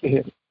too much to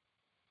him.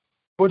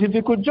 But if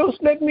you could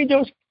just let me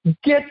just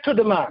get to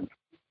the man."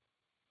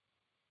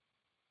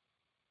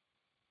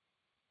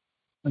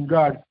 And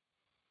God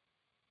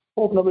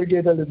opened up the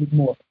gate a little bit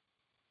more.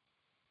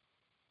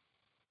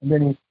 And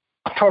then he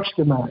touched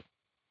the man.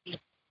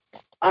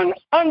 And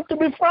to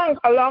be frank,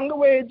 along the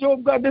way,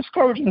 Job got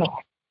discouraged now.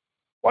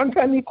 One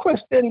time he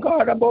questioned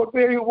God about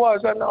where he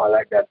was and all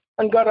like that.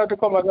 And God had to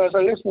come back and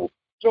say, "Listen,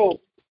 Job,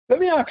 let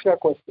me ask you a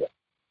question.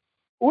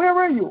 Where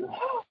were you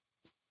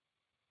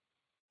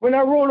when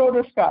I rolled out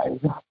the skies?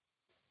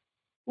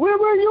 Where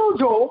were you,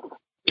 Job?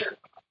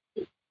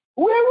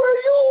 Where were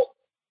you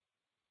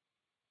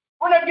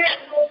when I gave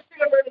you those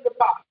silver in the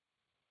past?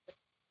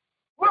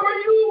 Where were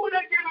you when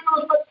I gave you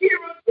those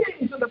material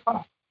things in the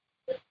past?"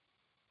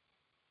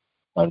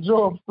 And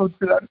Job stood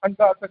still and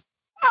God said,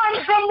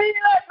 "Answer me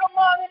like a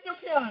man if you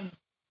can."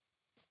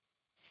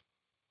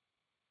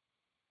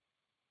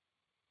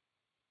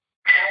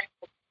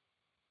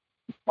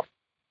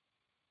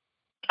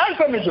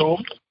 Answer me, Job.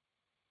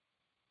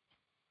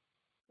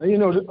 And you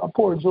know, a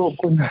poor Job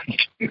couldn't.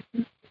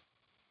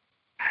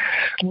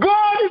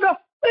 God is a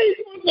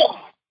faithful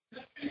God.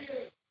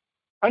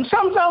 And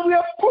sometimes we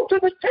are put to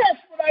the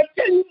test, but I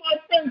tell you, my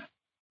friends,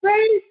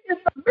 faith is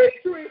the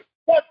victory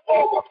that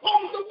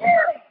overcomes the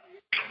world.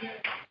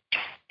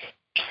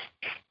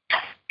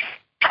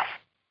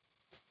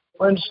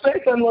 When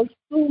Satan was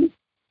through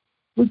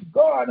with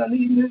God and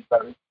even his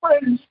very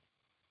friends,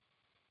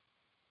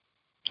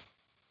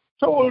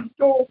 told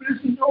Job,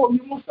 listen, Job,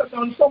 you must have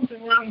done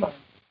something wrong, man.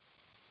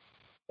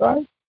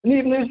 Right? And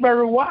even his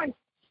very wife.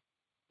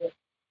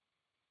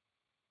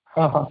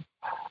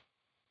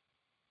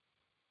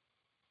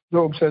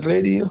 Job said,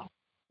 lady,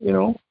 you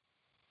know,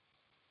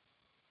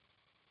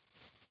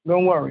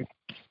 don't worry.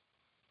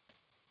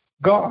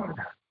 God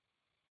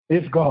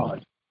is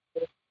God.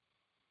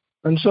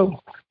 And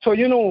so,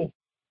 you know,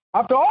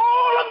 after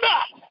all of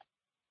that,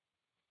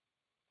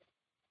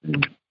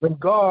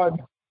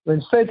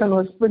 when Satan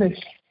was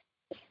finished,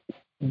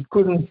 he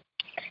couldn't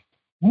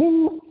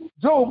move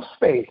Job's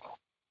faith.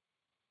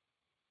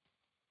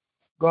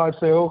 God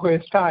said, okay,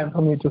 it's time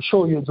for me to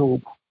show you,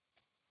 Job,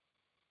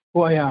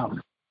 who I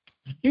am.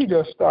 He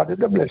just started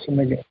to bless him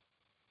again.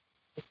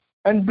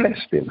 And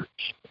blessed him.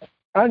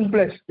 And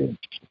blessed him.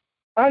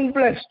 And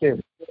blessed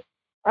him.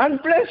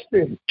 And blessed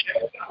him.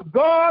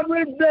 God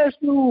will bless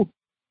you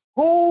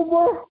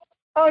over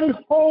and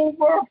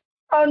over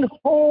and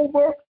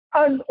over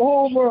and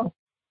over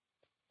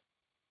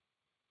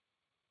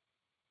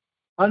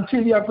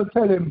until you have to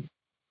tell him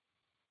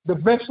the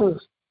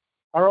vessels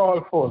are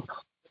all full.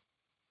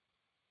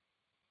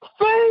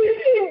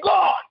 Faith in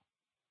God.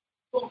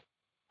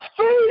 Faith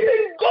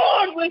in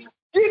God will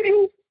give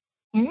you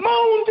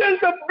mountains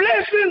of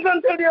blessings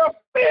until they are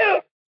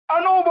filled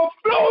and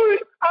overflowing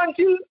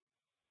until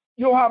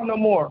you have no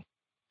more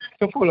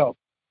to pull up.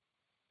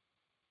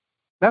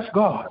 That's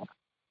God.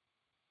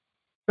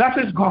 That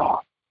is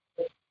God.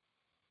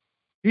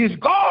 He's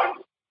God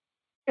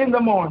in the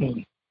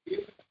morning.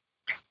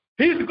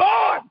 He's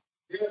God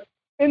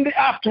in the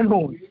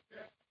afternoon.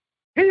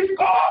 He's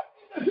God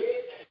in the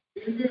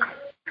evening.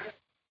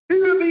 He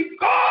will be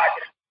God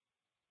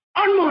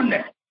on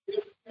Monday.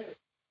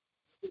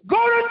 God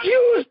on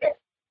Tuesday.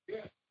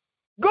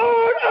 God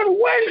on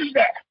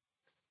Wednesday.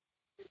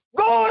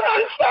 God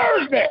on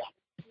Thursday.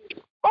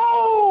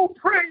 Oh,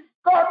 praise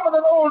God for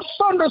that old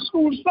Sunday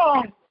school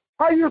song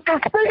I used to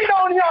sing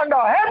down yonder.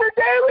 Every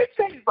day with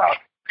Jesus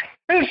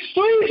is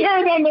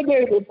sweeter than the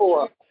day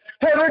before.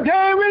 Every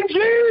day with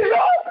Jesus,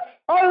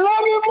 I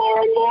love you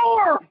more and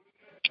more.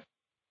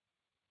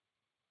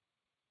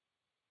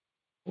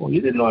 Oh,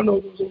 you didn't know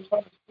those old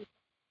songs.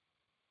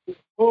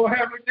 Oh,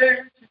 every day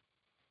with Jesus.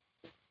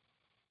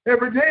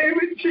 Every day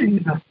with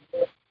Jesus.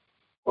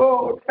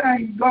 Oh,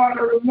 thank God.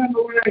 I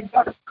remember when I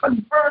got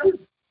converted.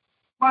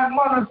 My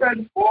mother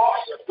said, boy,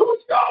 you're too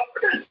young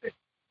for this.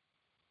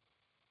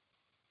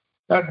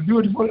 That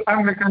beautiful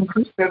Anglican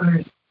Christian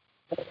lady.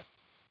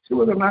 She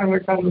was an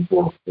Anglican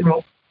before, you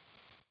know,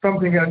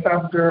 something else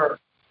after her.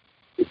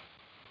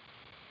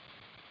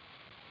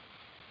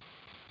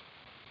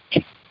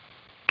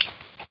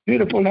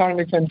 Beautiful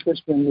Anglican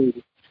Christian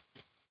lady.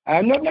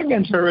 I'm not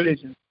against her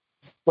religion,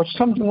 but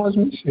something was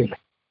missing.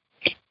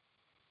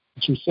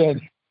 She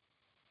said,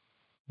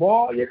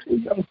 boy, you're too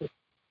young for this.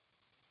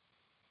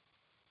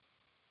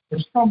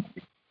 There's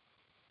something.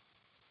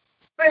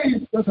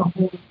 Faith doesn't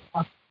hold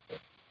us.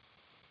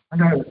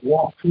 And I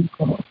walked through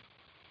God.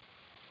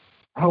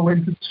 I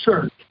went to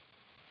church.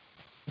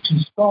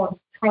 She saw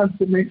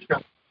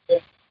transformation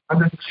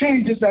and the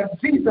changes that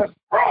Jesus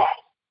brought.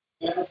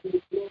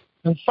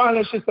 And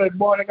finally she said,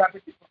 boy, I got to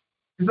keep up.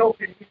 It's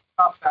okay to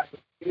stop that.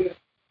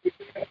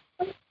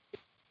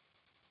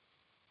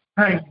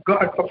 Thank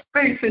God for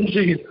faith in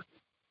Jesus.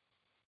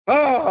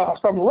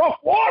 Some rough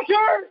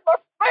water,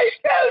 but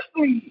faith tells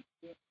me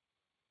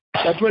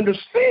that when the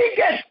sea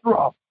gets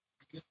rough,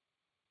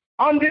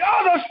 on the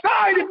other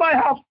side, if I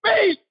have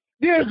faith,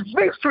 there's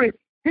victory.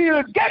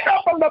 He'll get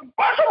up on the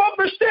bottom of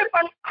the ship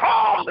and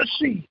calm the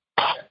sea.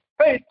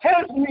 Faith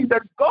tells me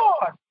that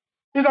God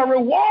is a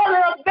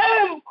rewarder of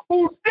them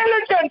who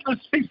diligently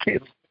seek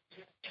Him.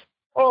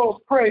 Oh,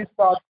 praise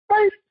God.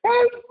 Faith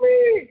tells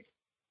me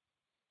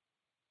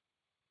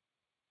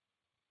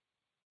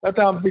that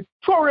I'm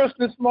victorious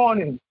this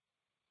morning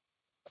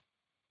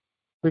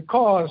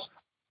because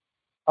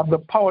of the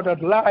power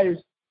that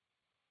lies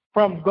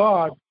from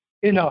God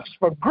in us.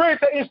 For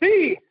greater is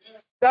He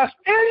that's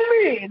in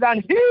me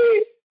than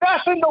he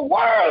that's in the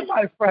world,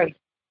 my friend.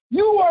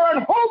 You are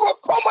an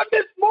overcomer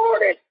this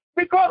morning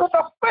because of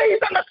the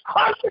faith and the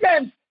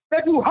confidence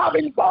that you have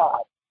in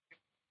God.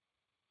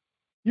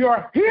 You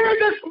are here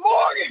this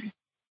morning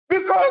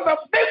because of the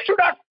victory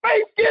that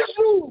faith gives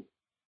you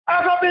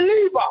as a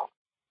believer.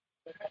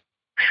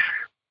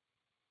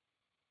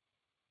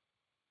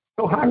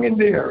 So hang in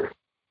there.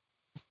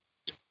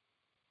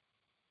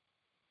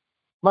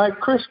 My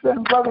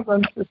Christian brothers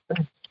and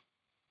sisters,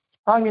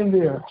 hang in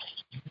there.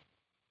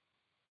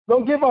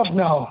 Don't give up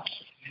now.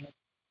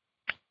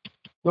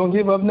 Don't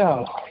give up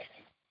now.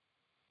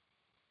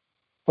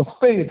 For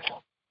faith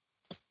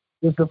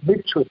is the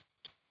victory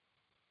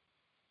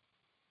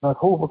that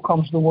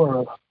overcomes the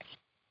world.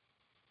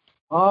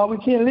 We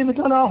can't live it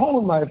on our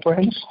own, my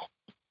friends,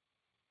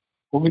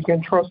 but we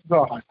can trust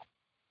God.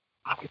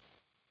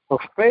 For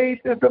faith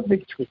is the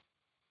victory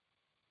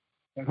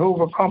that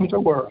overcomes the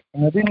world.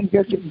 And I didn't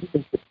get into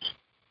this.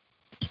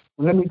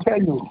 Let me tell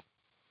you,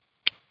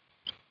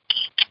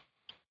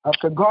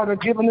 after God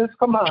had given His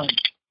command,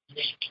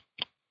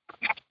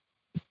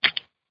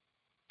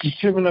 The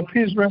children of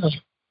Israel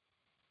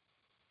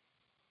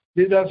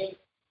did as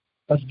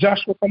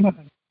Joshua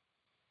commanded.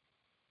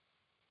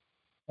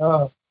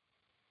 Not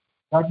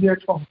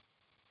yet come.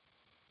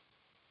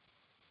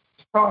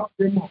 Start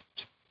the march.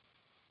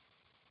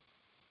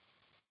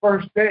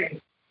 First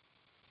day,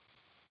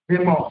 they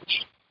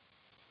marched.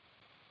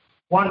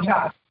 One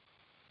time.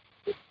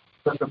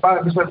 But the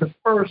Bible said the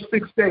first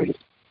 6 days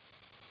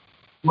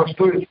was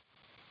good.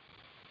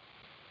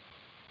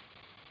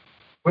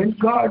 When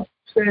God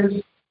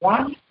says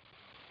one,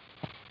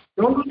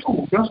 don't do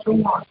two, just do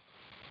one.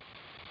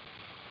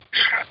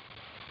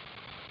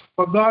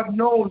 But God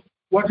knows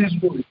what is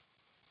good.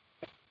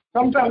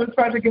 Sometimes we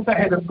try to get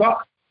ahead of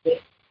God.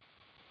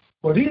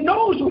 But He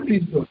knows what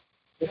is good.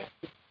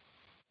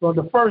 So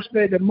the first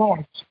day they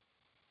marched.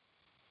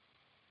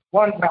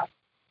 One time.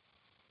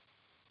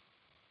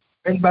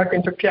 Went back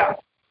into camp.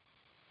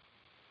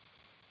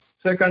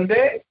 Second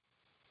day,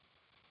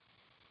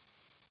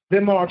 they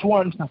marched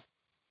one time.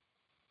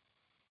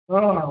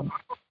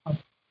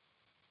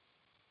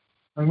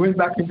 And went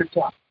back into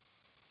camp.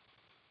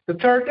 The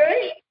third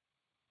day,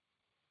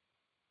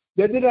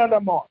 they did another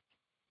march.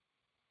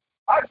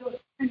 I just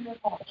seen them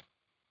march.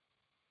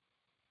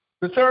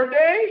 The third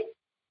day,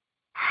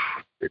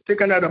 they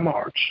take another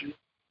march.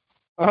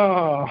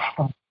 Kind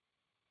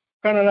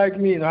of like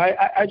me.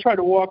 I try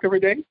to walk every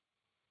day.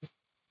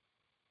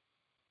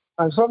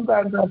 And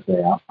sometimes I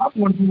say, I'm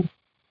going to do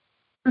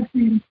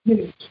 15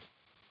 minutes.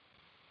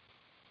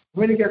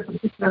 When it gets to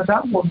 6 minutes,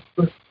 I'm going to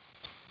do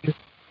it.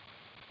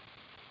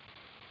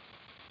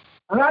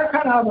 And I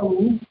kind of have a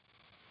rule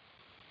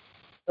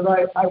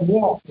that I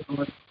walk.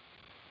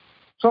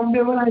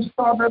 Someday when I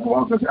start that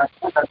walk, I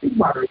can't think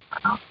about it.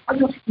 I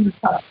just feel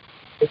tired.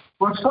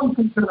 But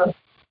something to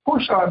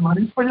push on, man.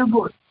 It's for your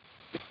good.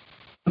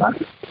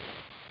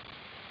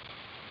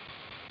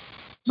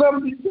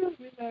 Something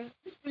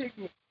it's very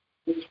good.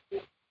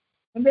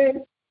 And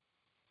then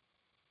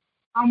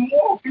I'm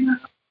walking,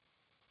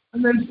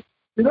 and then,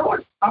 you know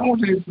what? I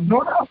want to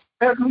know that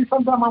every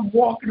sometimes I'm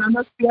walking, and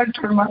I see I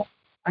turn my,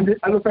 and then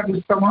I look at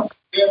the stomach.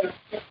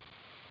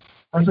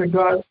 I say,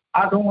 God,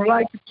 I don't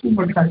like it too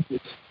much like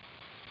this.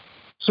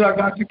 So I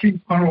got to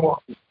keep on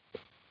walking.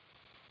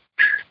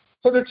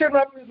 So the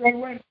children of Israel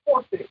went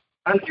 4th day,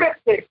 and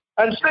 5th day,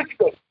 and 6th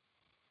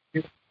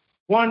day.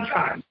 One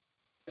time.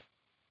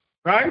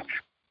 Right?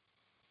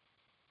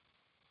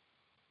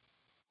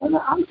 And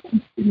I'm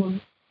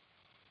thinking,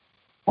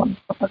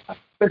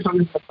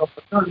 especially the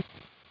opportunity.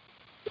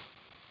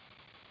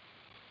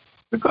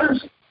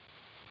 Because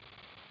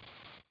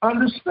on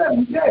the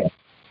 7th day,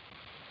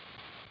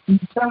 He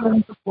tells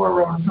them to go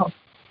around now.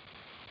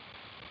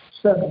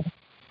 7.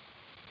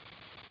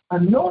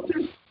 And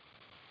notice,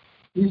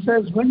 He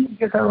says, when you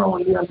get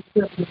around here,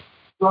 you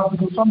have to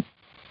do something.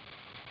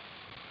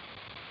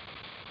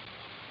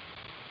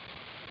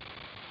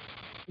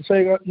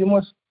 So you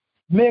must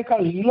make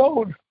a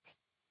load.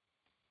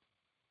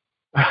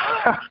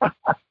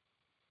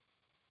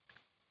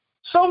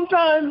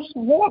 Sometimes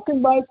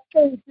walking by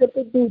faith, you have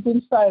to do it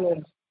in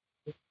silence.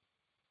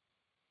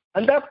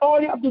 And that's all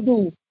you have to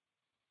do.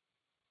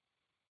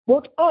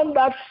 But on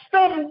that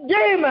 7th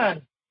day,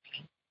 man,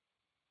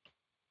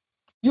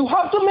 you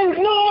have to make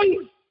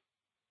noise.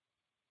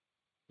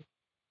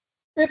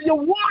 If you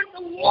want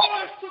the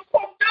walls to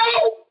come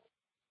down,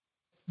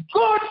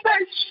 God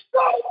says,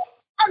 shout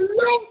and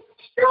loud,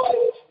 shout.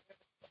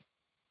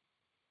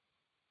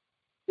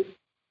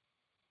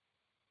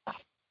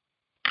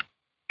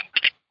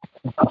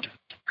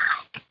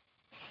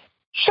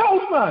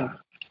 Shout, man.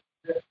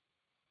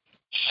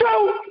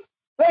 Shout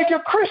like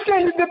your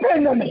Christians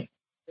depend on me.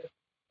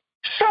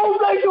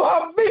 Shout like you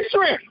have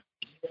victory.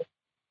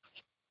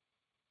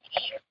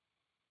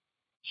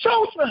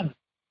 Shout, man.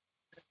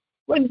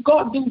 When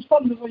God does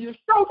something for you,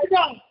 shout it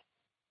out.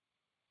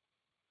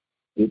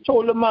 He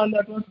told the man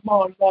that was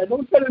born,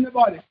 don't tell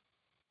anybody.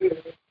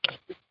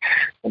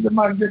 And the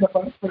man did up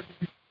on the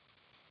person.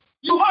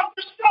 You have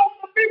to shout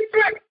the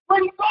victory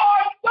when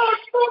God does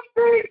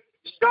something.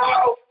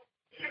 Shout.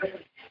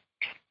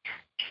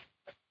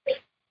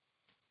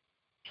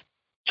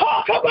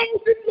 Talk about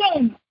it,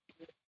 man.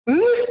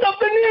 Lift up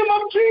the name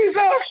of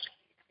Jesus.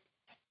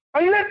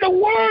 And let the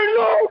world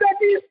know that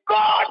He is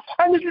God,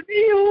 and it is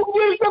He who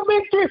gives the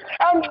victory.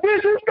 And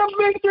this is the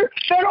victory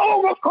that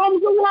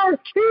overcomes the world.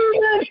 He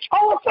is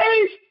our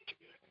faith.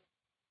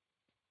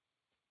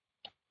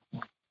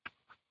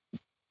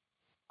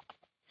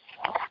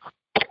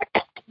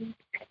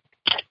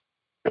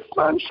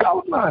 Man,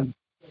 shout, man.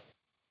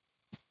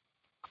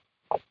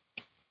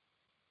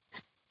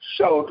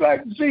 Shout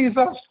like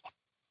Jesus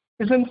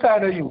is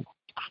inside of you.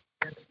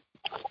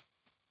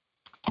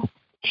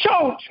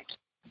 Shout.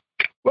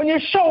 When you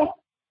shout,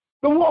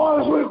 the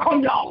walls will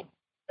come down.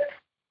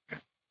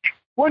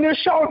 When you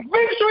shout,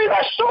 victory is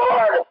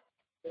assured.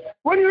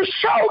 When you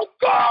shout,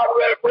 God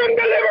will bring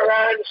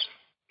deliverance.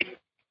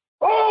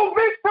 Oh,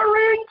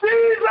 victory in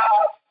Jesus.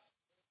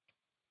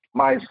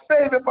 My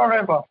Savior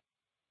forever.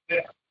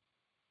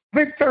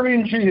 Victory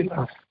in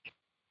Jesus.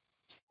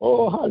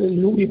 Oh,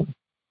 hallelujah.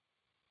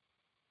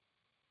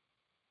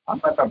 I'm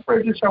not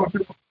afraid to shout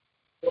it.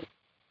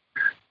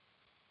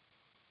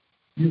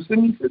 You see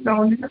me sit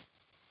down here?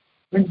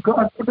 When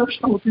God put a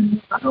shout in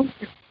me, I don't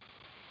care.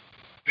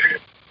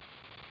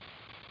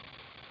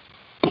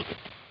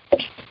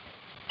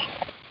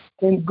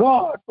 When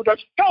God put a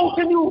shout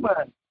in you,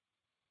 man,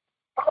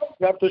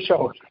 you have to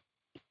shout.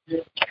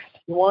 You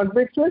want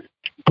victory?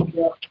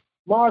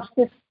 March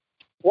 6,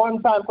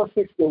 1 time for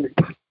 6 days.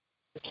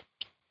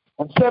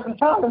 And 7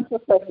 times for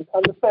 7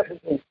 on the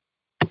 7th day.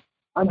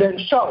 And then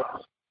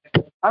shout.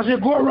 As you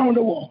go around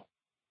the wall,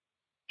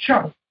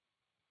 shout.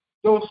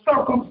 Those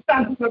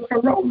circumstances that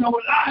surround our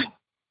life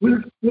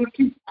will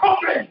keep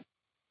crumbling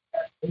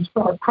and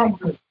start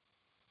crumbling.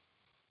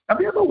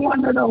 Have you ever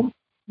wondered how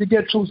you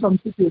get through some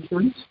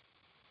situations?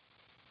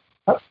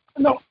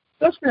 No,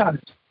 let's be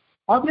honest.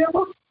 Have you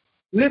ever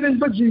living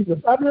for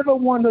Jesus? Have you ever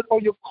wondered how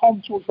you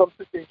come through some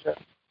situations?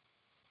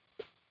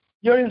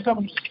 You're in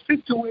some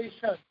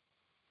situation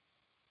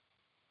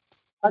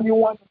and you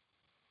wonder,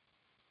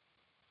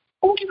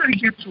 how can I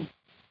get through?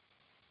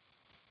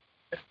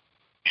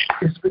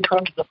 It's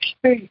because of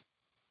faith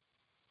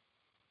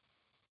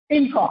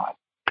in God.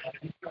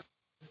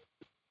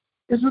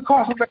 It's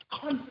because of the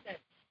confidence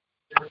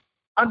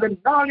and the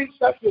knowledge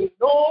that you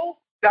know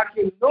that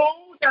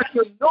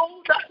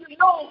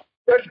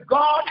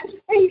God is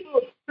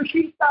able to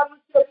keep that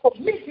which you're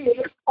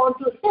committed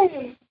unto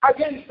Him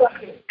against that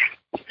thing.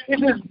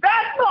 It is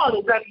that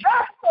knowledge and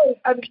that faith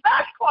and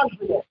that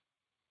confidence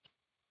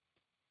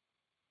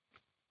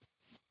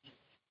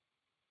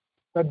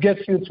that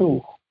gets you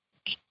through.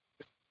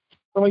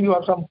 Some of you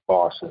have some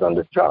bosses on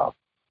the job.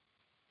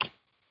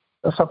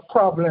 That's a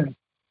problem.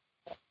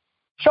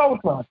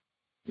 Shout, man.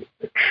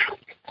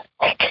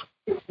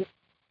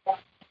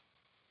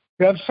 You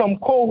have some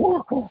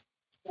co-worker.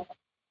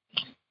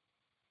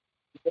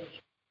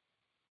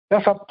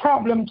 That's a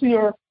problem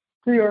to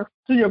your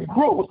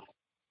growth.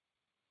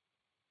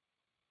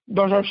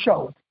 Those are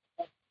shout.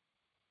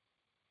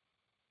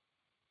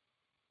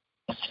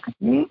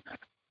 Some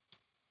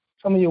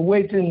of you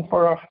waiting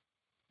for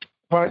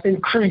an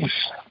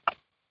increase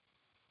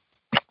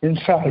in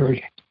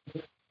salary.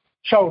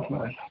 Shout,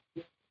 man.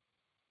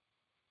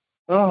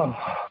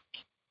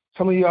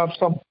 Some of you have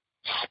some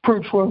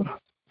spiritual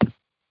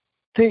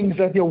things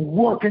that you're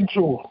working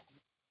through.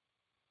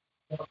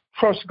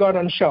 Trust God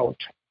and shout.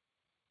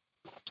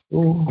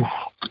 Ooh.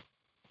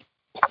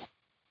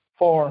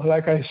 For,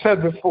 like I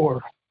said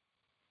before,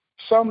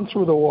 some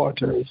through the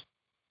waters.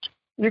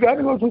 You got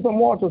to go through some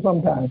water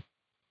sometimes.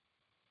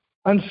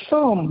 And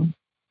some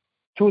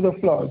through the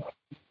flood.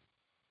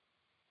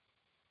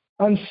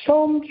 And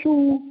some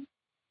through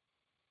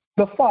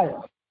the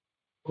fire.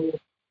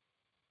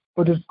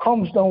 But it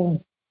comes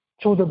down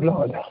through the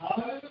blood.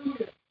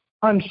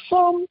 And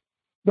some,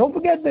 don't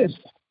forget this,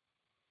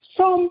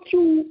 some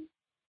through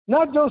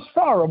not just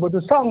sorrow, but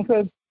the song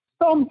says,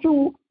 some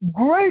through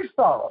great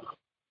sorrow.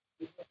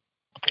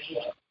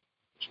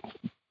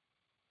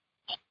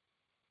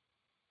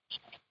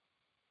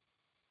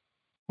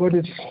 But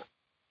it's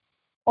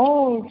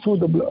all through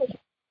the blood.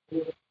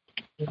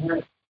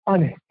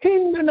 And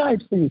in the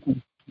night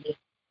season,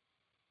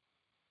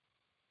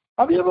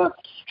 have you ever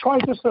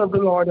tried to serve the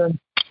Lord and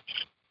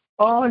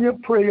you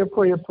pray, you're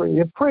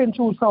praying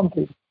through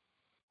something.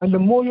 And the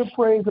more you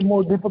pray, the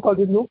more difficult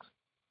it looks?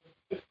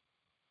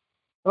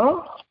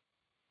 Huh?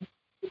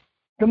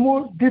 The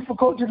more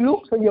difficult it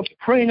looks, and you're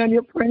praying.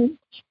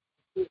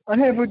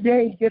 And every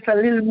day it gets a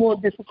little more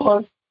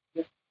difficult.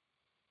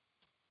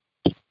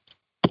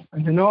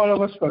 And then all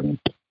of a sudden,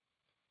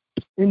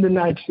 in the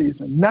night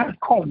season, night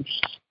comes.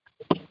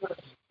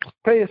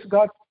 Place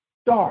got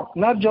dark,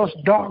 not just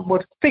dark,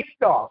 but thick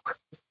dark.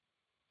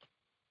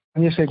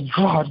 And you say,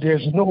 God,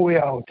 there's no way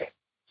out.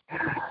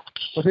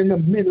 But in the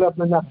middle of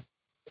the night,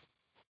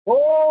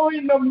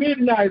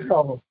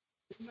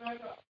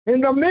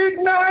 in the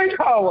midnight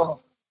hour,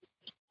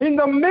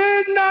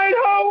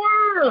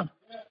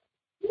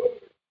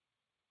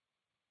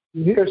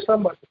 you hear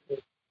somebody say,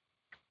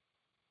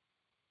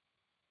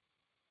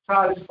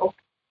 Charlie, okay.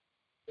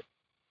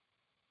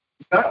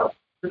 Got up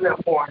in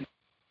that morning.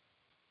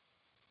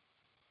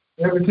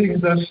 Everything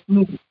is just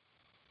smooth.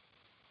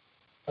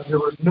 And there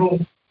was no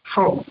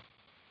trouble.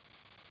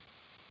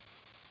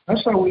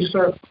 That's how we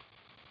serve.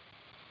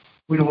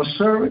 We don't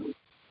serve Him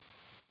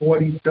for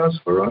what He does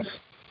for us.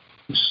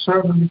 We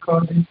serve Him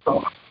because He's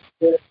God.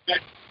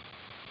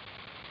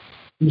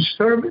 We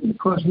serve Him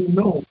because we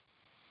know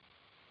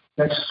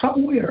that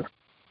somewhere,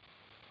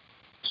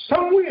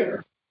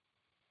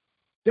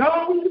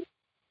 down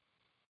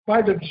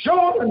by the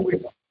Jordan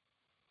River,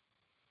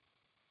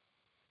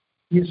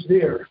 He's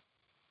there,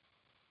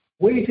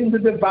 waiting to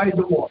divide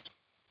the water,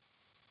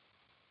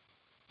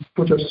 to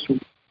put us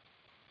through.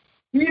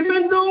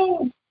 Even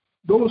though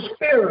those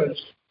pharaohs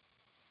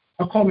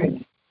are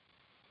coming,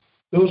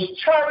 those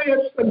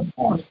chariots and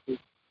horses,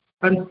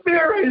 and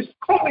Pharaoh is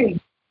coming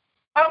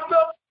after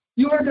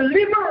you are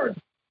delivered,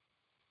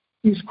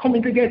 he's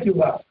coming to get you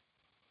back.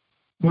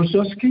 You must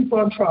just keep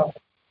on traveling.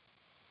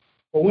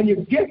 But when you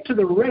get to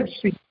the Red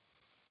Sea,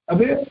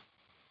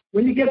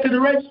 when you get to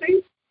the Red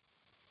Sea,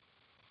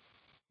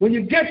 When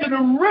you get to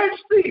the Red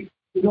Sea,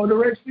 you know the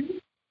Red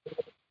Sea?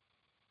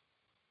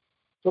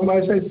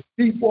 Somebody says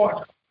deep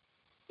water.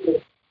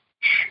 When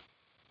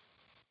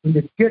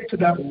you get to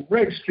that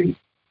Red Sea,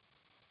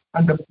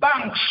 and the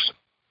banks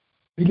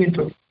begin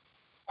to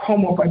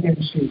come up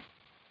against you,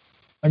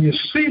 and you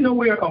see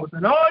nowhere out,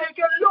 and all you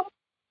can look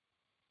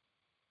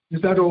is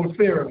that old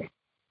Pharaoh.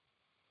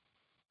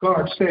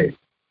 God said,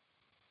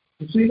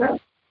 you see that?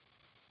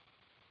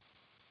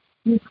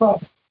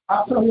 Because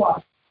after a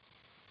while,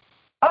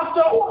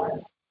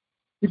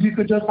 if you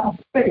could just have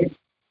faith,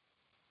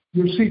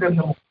 you'll see them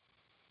now.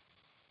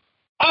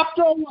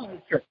 After a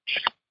while, church,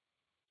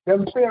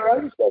 them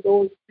Pharaohs, that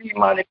old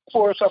demonic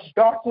force of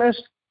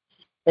darkness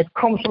that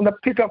comes from the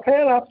pit of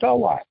hell, after a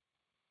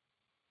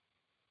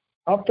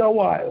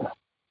while,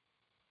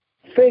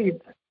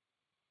 faith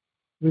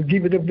will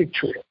give you the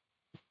victory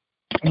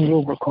and you'll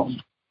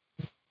overcome.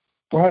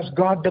 Whereas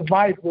God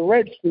divides the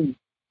Red Sea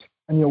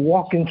and you're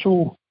walking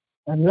through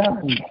and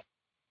land,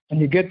 and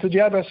you get to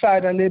the other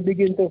side and they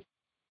begin to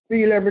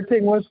feel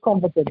everything was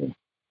comfortable.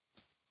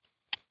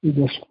 You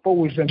just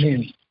force them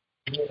in.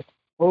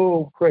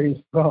 Oh, praise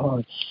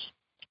God.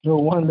 No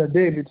wonder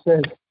David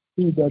says,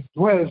 he that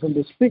dwells in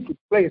the secret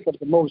place of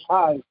the Most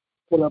High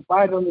will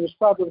abide under the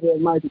shadow of the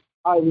Almighty.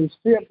 I will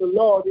say of the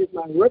Lord is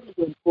my refuge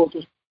and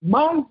fortress.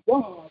 My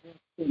God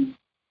is him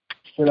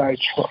that I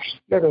trust.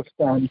 Let us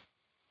stand.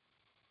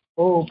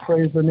 Oh,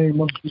 praise the name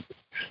of Jesus.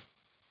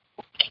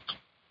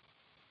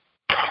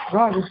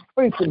 God is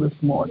faithful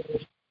this morning.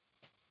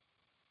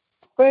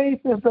 Faith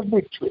is the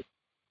victory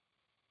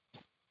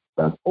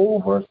that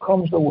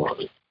overcomes the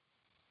world.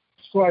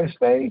 So I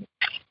say,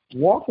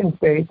 walk in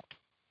faith,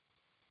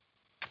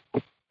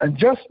 and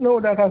just know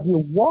that as you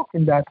walk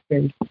in that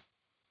faith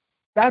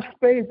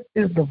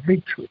is the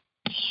victory.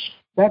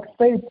 That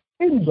faith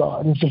in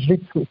God is the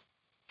victory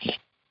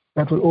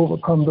that will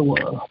overcome the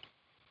world.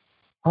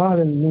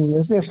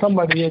 Hallelujah. Is there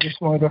somebody here this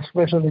morning that's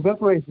special?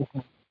 Just raise your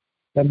hand.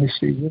 Let me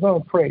see. We're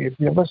going to pray. If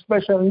you have a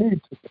special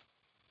need today,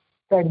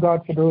 thank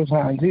God for those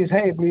hands. He's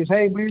able. He's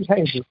able. He's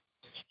able.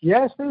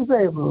 Yes, he's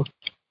able.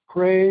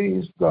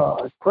 Praise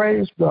God.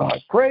 Praise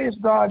God. Praise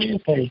God. He's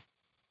able.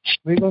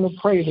 We're going to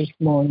pray this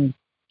morning.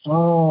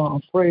 Oh,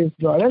 praise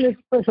God. Any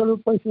special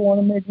request you want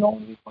to make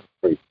known, you want to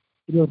pray.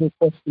 If you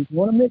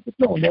want to make it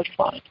known, that's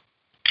fine.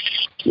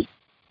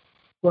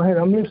 Go ahead.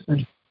 I'm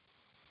listening.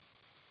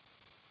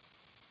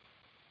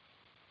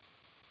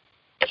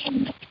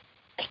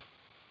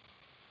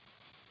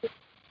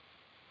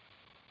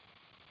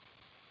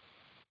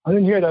 I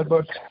didn't hear that,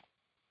 but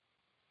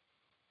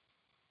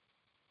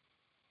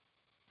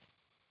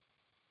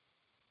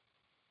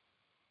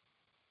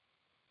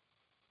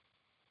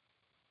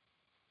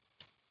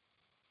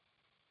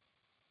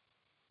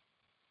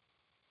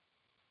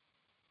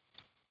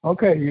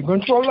okay, you're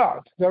going through a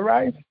lot, is that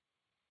right?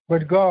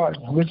 But God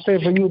will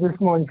say for you this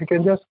morning, if you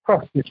can just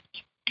trust it,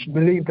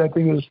 believe that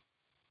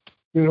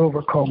you'll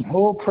overcome.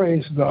 Oh,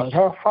 praise God.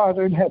 Our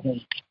Father in heaven.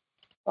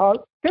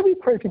 Can we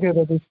pray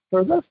together this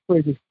prayer? Let's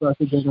pray this prayer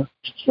together.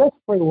 Let's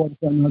pray one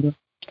to another.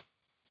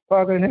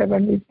 Father in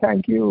heaven, we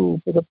thank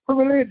you for the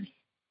privilege,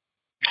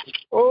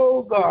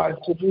 oh God,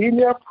 to be in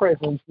your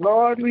presence.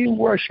 Lord, we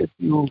worship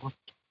you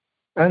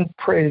and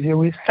praise you.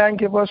 We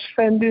thank you for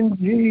sending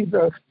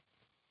Jesus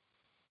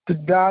to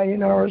die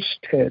in our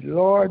stead.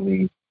 Lord,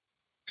 we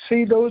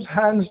see those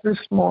hands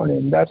this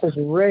morning that is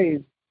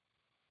raised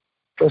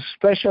for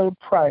special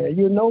prayer.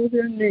 You know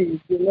their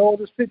needs. You know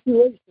the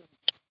situation.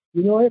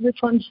 You know every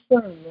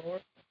concern,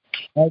 Lord.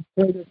 I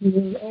pray that you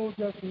will all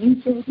just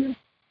reach out here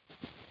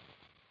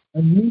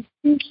and meet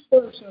each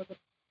person.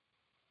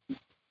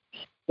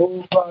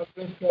 Oh, God,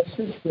 bless your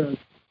sisters.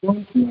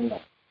 Don't feel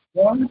like,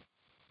 God,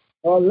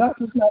 our life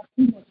is not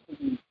too much for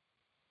you.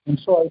 And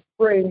so I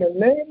pray in the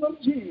name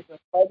of Jesus,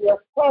 by the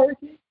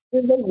authority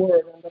in the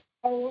word and the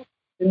power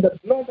in the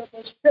blood that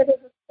was shed at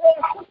the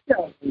cross of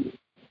Calvary.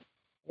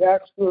 We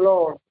ask you,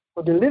 Lord,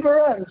 for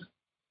deliverance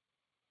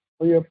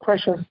for your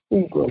precious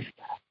people.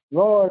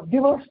 Lord,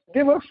 give us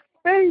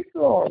faith,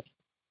 Lord,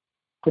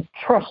 to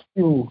trust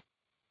you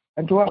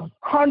and to have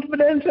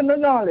confidence in the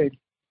knowledge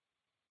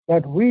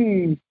that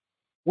we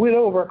will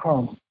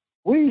overcome.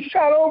 We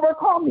shall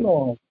overcome,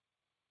 Lord.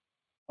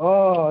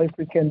 Oh, if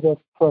we can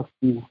just trust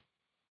you.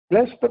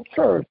 Bless the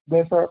church.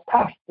 Bless our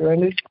pastor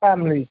and his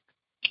family.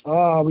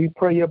 We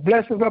pray your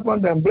blessings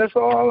upon them. Bless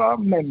all our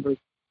members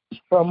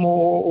from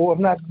who have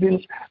not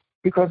been,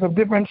 because of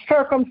different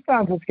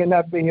circumstances,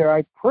 cannot be here.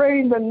 I pray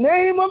in the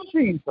name of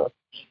Jesus,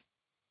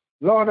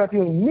 Lord, that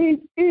you'll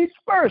meet each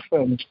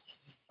person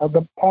at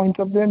the point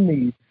of their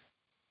need.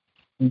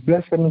 And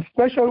bless them in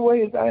special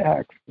ways, I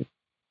ask it.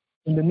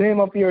 In the name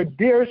of your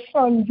dear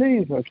Son,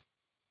 Jesus,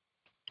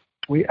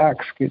 we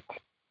ask it.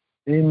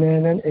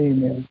 Amen and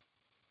amen.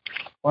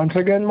 Once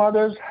again,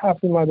 mothers,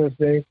 happy Mother's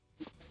Day.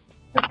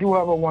 You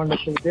have a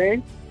wonderful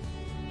day.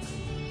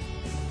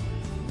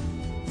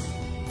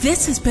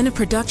 This has been a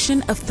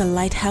production of the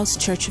Lighthouse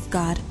Church of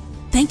God.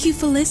 Thank you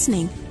for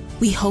listening.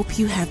 We hope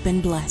you have been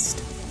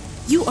blessed.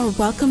 You are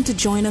welcome to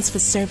join us for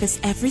service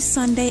every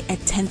Sunday at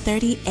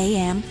 10:30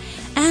 a.m.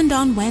 and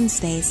on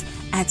Wednesdays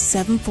at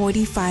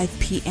 7:45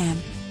 p.m.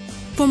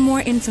 For more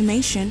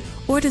information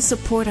or to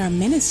support our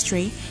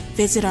ministry,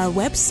 visit our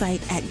website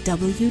at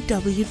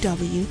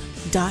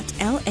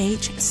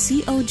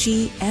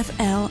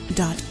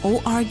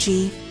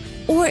www.lhcogfl.org,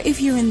 or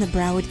if you're in the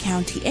Broward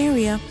County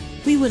area,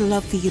 we would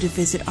love for you to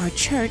visit our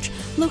church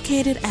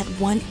located at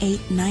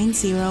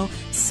 1890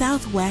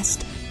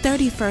 Southwest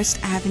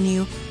 31st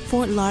Avenue,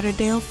 Fort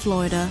Lauderdale,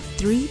 Florida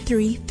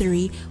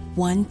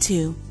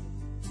 33312.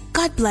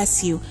 God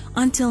bless you.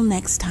 Until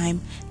next time,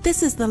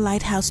 this is the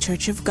Lighthouse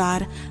Church of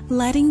God,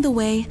 lighting the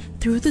way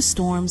through the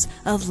storms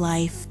of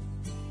life.